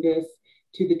taking this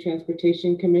to the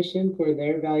Transportation Commission for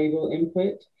their valuable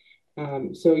input.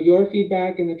 So your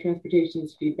feedback and the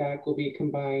Transportation's feedback will be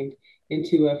combined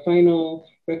into a final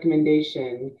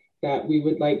recommendation that we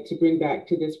would like to bring back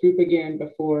to this group again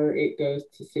before it goes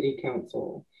to City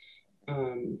Council.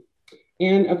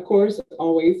 And of course,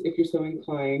 always, if you're so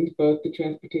inclined, both the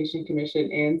Transportation Commission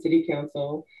and City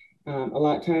Council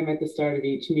allot time at the start of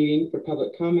each meeting for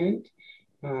public comment.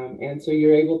 And so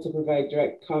you're able to provide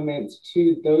direct comments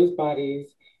to those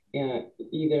bodies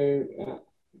either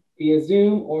via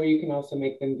Zoom, or you can also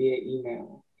make them via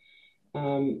email.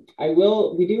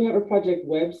 We do have a project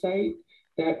website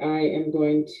that I am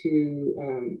going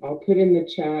to, I'll put in the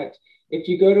chat. If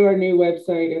you go to our new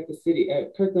website at the city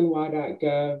at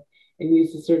kirklandwa.gov and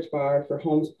use the search bar for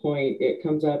Holmes Point, it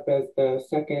comes up as the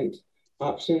second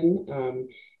option.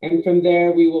 And from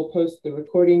there, we will post the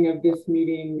recording of this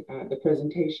meeting, the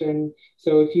presentation.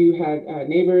 So if you had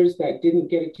neighbors that didn't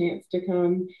get a chance to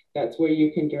come, that's where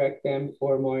you can direct them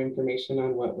for more information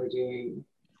on what we're doing.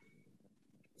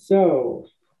 So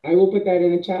I will put that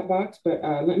in the chat box, but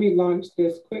let me launch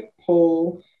this quick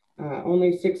poll,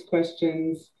 only 6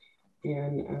 questions,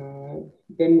 and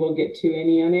then we'll get to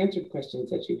any unanswered questions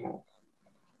that you have.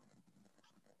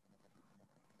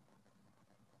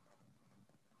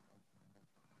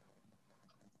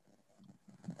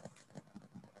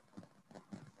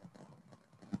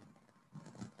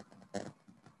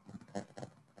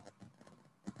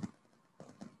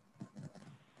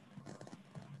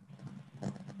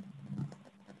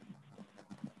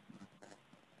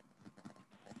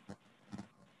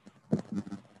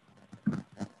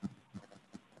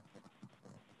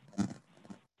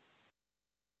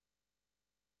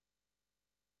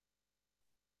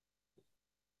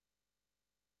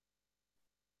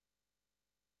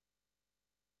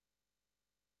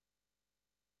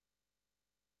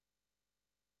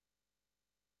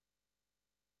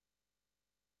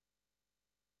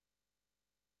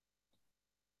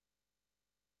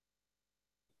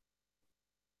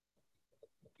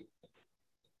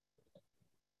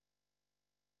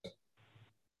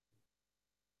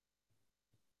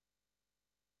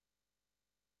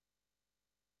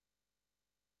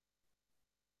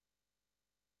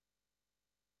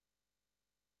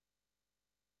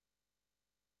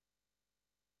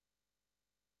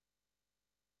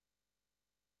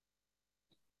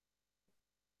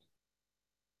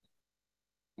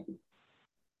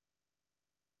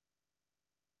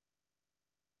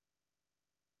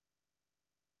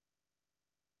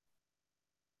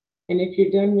 And if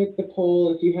you're done with the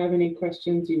poll, if you have any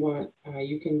questions you want,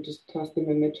 you can just toss them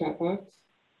in the chat box.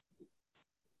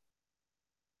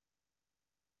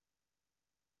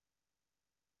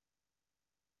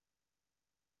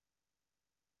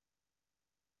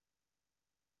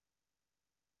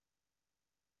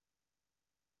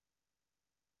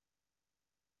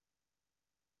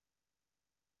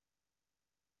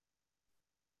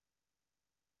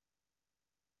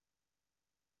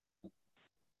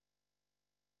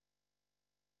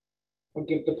 I'll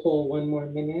give the poll one more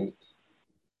minute.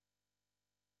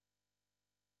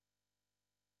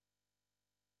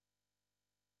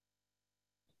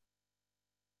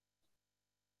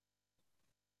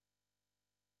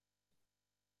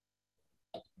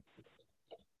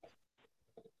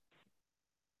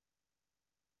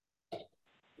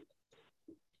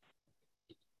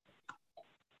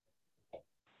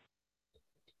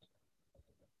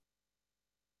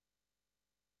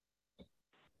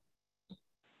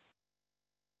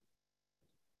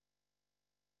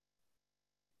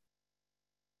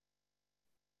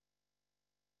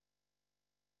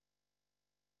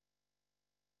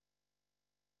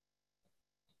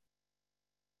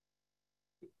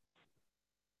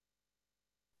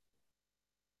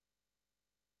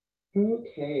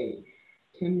 Okay,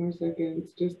 10 more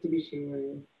seconds just to be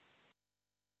sure.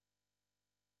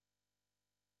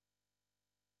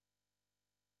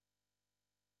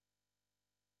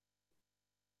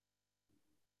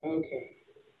 Okay.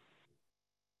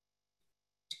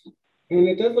 And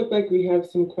it does look like we have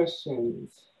some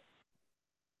questions.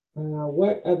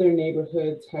 What other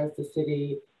neighborhoods has the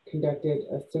city conducted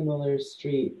a similar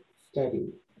street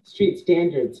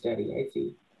standard study, I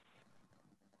see.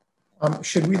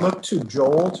 Should we look to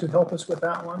Joel to help us with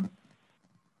that one?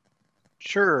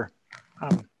 Sure,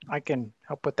 I can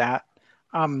help with that.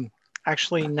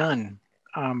 Actually, none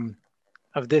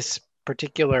of this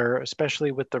particular,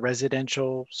 especially with the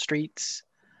residential streets.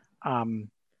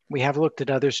 We have looked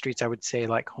at other streets, I would say,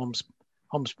 like Holmes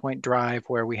Point Drive,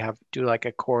 where we do like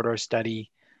a corridor study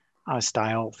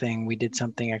style thing. We did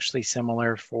something actually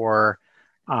similar for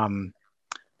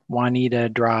Juanita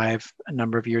Drive a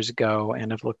number of years ago,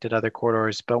 and have looked at other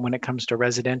corridors. But when it comes to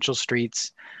residential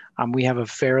streets, we have a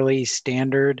fairly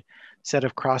standard set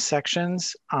of cross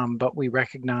sections, but we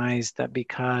recognize that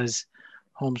because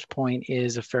Holmes Point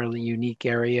is a fairly unique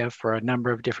area for a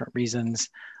number of different reasons,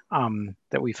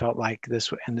 that we felt like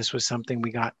this was something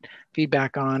we got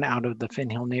feedback on out of the Finn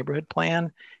Hill neighborhood plan.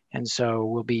 And so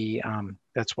we'll be,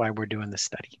 that's why we're doing this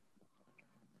study.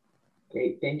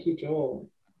 Great, thank you, Joel.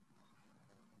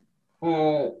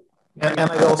 And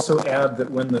I'd also add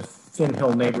that when the Finn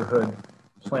Hill neighborhood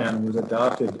plan was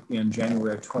adopted in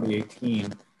January of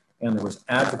 2018, and there was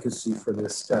advocacy for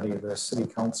this study, the city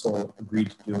council agreed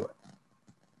to do it.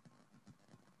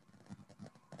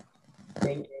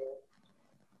 Thank you.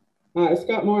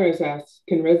 Scott Morris asks,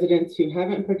 can residents who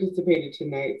haven't participated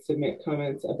tonight submit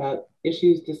comments about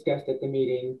issues discussed at the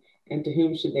meeting, and to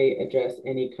whom should they address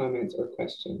any comments or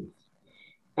questions?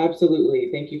 Absolutely,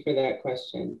 thank you for that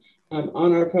question.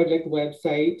 On our project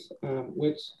website,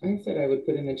 which I said I would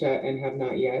put in the chat and have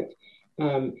not yet,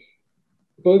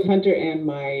 both Hunter and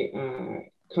my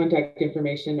contact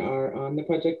information are on the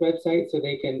project website, so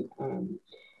they can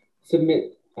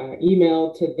submit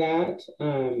email to that.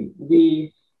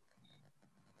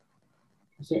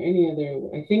 Is there any other?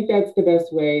 I think that's the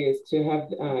best way, is to have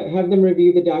them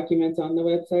review the documents on the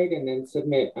website and then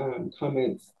submit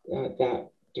comments that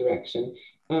direction.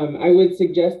 I would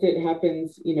suggest it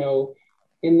happens,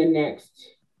 in the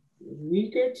next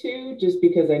week or two, just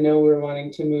because I know we're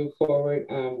wanting to move forward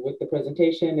with the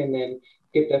presentation and then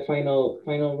get the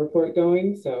final report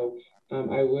going. So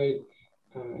I would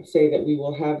say that we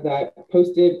will have that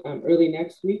posted early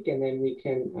next week, and then we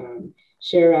can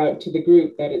share out to the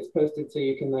group that it's posted, so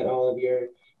you can let all of your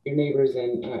neighbors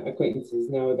and acquaintances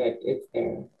know that it's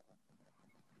there.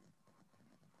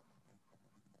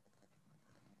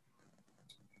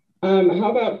 How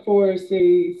about for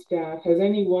city staff? Has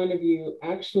any one of you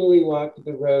actually walked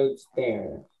the roads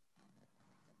there?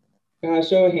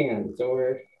 Show of hands,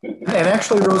 or. And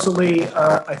actually, Rosalie,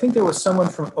 I think there was someone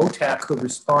from OTAC who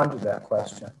responded to that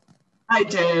question. I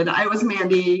did. I was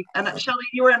Mandy, and Shelly,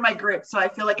 you were in my group, so I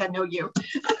feel like I know you.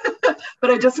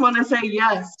 But I just want to say,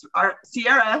 yes, our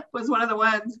Sierra was one of the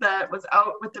ones that was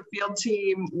out with the field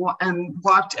team and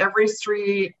walked every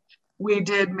street. We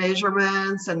did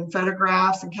measurements and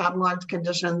photographs and cataloged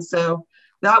conditions. So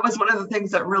that was one of the things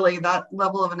that really, that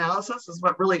level of analysis is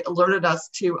what really alerted us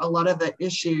to a lot of the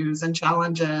issues and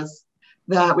challenges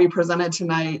that we presented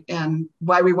tonight, and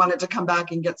why we wanted to come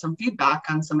back and get some feedback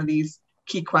on some of these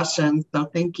key questions. So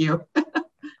thank you.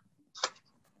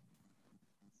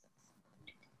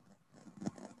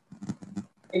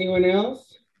 Anyone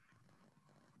else?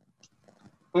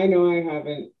 I know I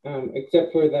haven't,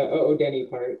 except for the Denny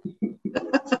part.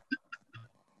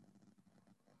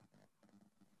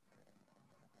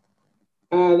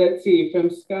 Let's see, from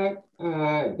Scott,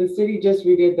 the city just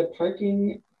redid the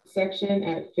parking section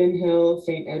at Finn Hill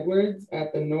St. Edwards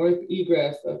at the north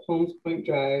egress of Holmes Point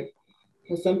Drive.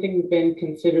 Has something been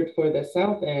considered for the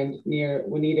south end near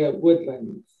Juanita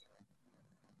Woodlands?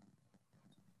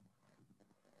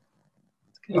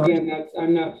 Again, that's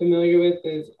I'm not familiar with.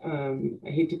 I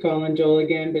hate to call on Joel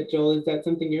again, but Joel, is that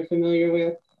something you're familiar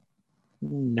with?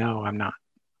 No, I'm not.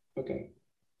 Okay.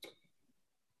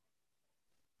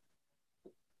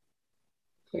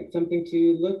 Looks like something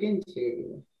to look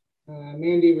into.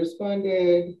 Mandy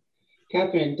responded.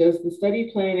 Catherine, does the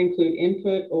study plan include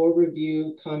input or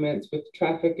review comments with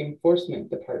Traffic Enforcement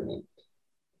Department?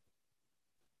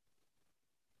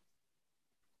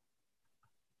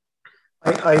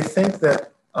 I think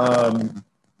that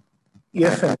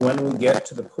if and when we get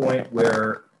to the point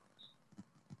where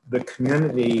the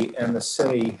community and the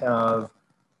city have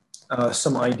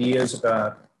some ideas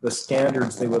about the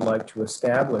standards they would like to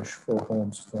establish for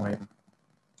Holmes Point,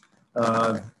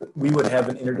 we would have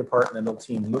an interdepartmental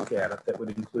team look at it that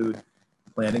would include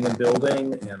planning and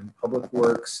building and public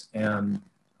works and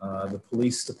the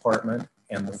police department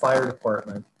and the fire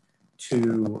department,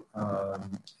 to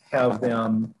have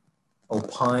them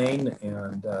opine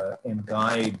and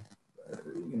guide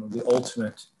the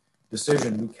ultimate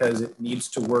decision, because it needs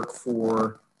to work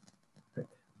for,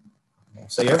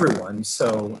 say, everyone.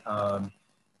 So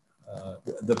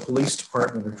the police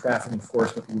department or traffic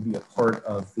enforcement will be a part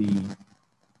of the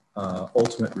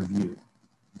ultimate review.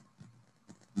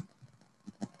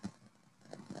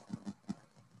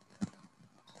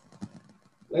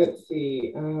 Let's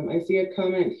see. I see a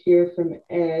comment here from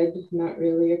Ed, not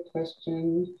really a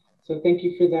question. So thank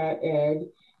you for that, Ed.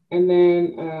 And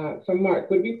then from Mark,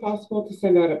 would it be possible to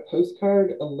send out a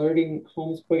postcard alerting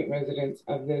Holmes Point residents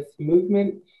of this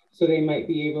movement, so they might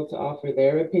be able to offer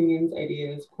their opinions,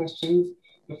 ideas, questions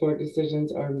before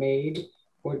decisions are made?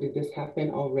 Or did this happen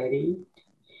already?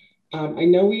 I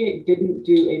know we didn't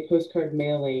do a postcard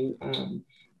mailing,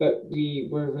 but we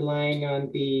were relying on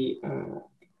the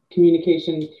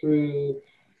communication through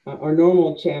our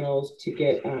normal channels to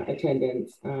get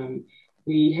attendance.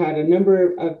 We had a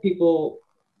number of people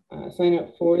sign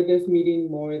up for this meeting,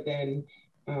 more than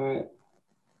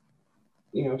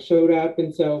showed up,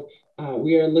 and so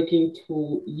we are looking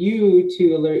to you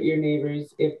to alert your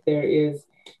neighbors if there is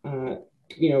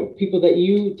people that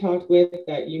you talk with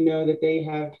that that they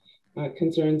have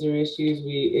concerns or issues.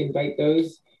 We invite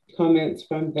those comments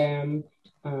from them.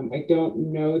 I don't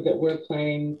know that we're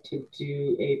planning to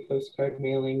do a postcard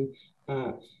mailing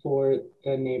for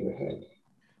the neighborhood.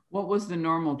 what was the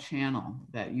normal channel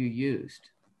that you used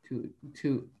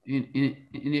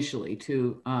initially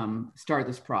to start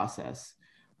this process?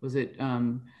 Was it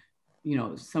you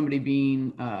know, somebody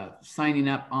being signing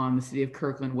up on the City of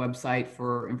Kirkland website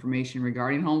for information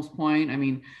regarding Holmes Point? I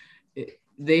mean,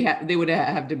 they would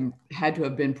have had to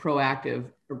have been proactive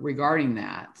regarding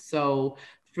that. So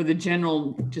for the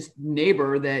general just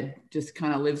neighbor that just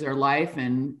kind of lives their life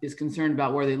and is concerned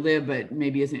about where they live, but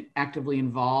maybe isn't actively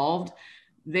involved,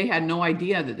 they had no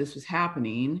idea that this was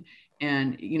happening.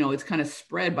 And, you know, it's kind of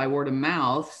spread by word of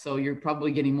mouth. So you're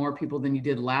probably getting more people than you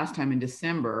did last time in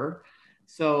December.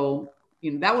 So,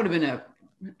 you know, that would have been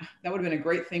a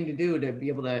great thing to do, to be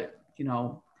able to, you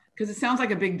know, because it sounds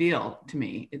like a big deal to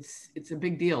me. It's a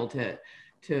big deal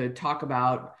to talk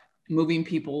about moving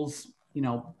people's, you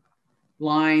know,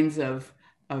 lines of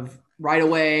right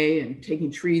away and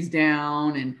taking trees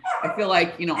down. And I feel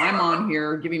like, you know, I'm on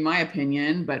here giving my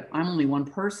opinion, but I'm only one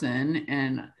person,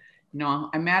 and, you know,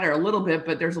 I matter a little bit,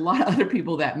 but there's a lot of other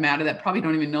people that matter that probably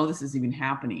don't even know this is even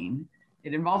happening.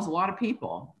 It involves a lot of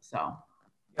people. So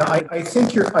yeah, I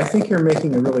think you're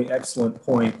making a really excellent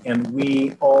point, and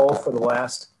we all for the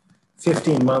last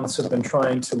 15 months have been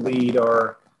trying to lead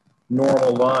our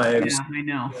normal lives. Yeah, I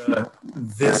know.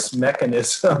 This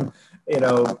mechanism, you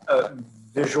know,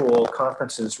 visual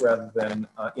conferences rather than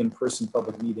in-person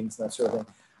public meetings, that sort of thing.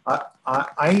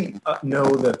 I know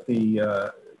that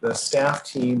the staff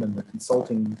team and the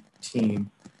consulting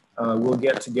team will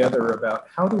get together about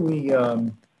how do we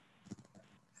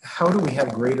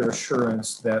have greater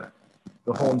assurance that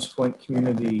the Holmes Point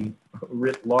community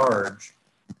writ large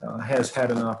has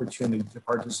had an opportunity to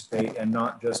participate, and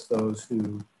not just those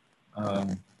who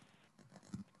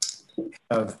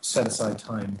have set aside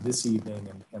time this evening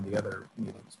and the other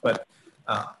meetings. But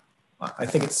I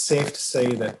think it's safe to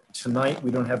say that tonight we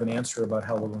don't have an answer about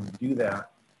how we're going to do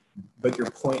that, but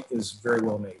your point is very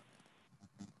well made.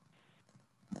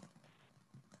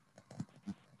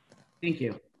 Thank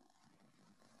you.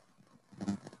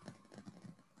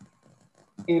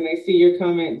 And I see your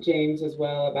comment, James, as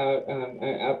well about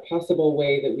a possible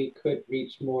way that we could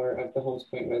reach more of the Holmes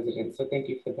Point residents. So thank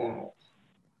you for that.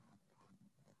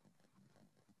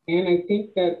 And I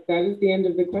think that that is the end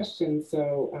of the questions.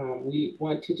 So we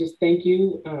want to just thank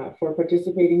you for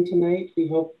participating tonight. We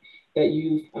hope that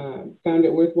you found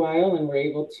it worthwhile and were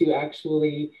able to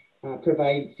actually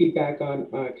provide feedback on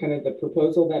kind of the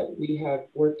proposal that we have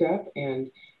worked up.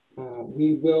 And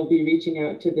we will be reaching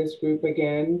out to this group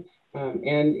again.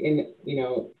 And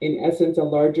in essence, a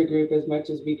larger group as much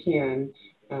as we can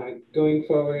going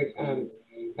forward.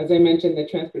 As I mentioned, the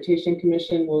Transportation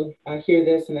Commission will hear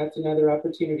this, and that's another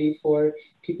opportunity for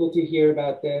people to hear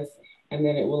about this. And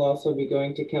then it will also be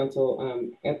going to council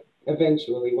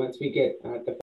eventually once we get the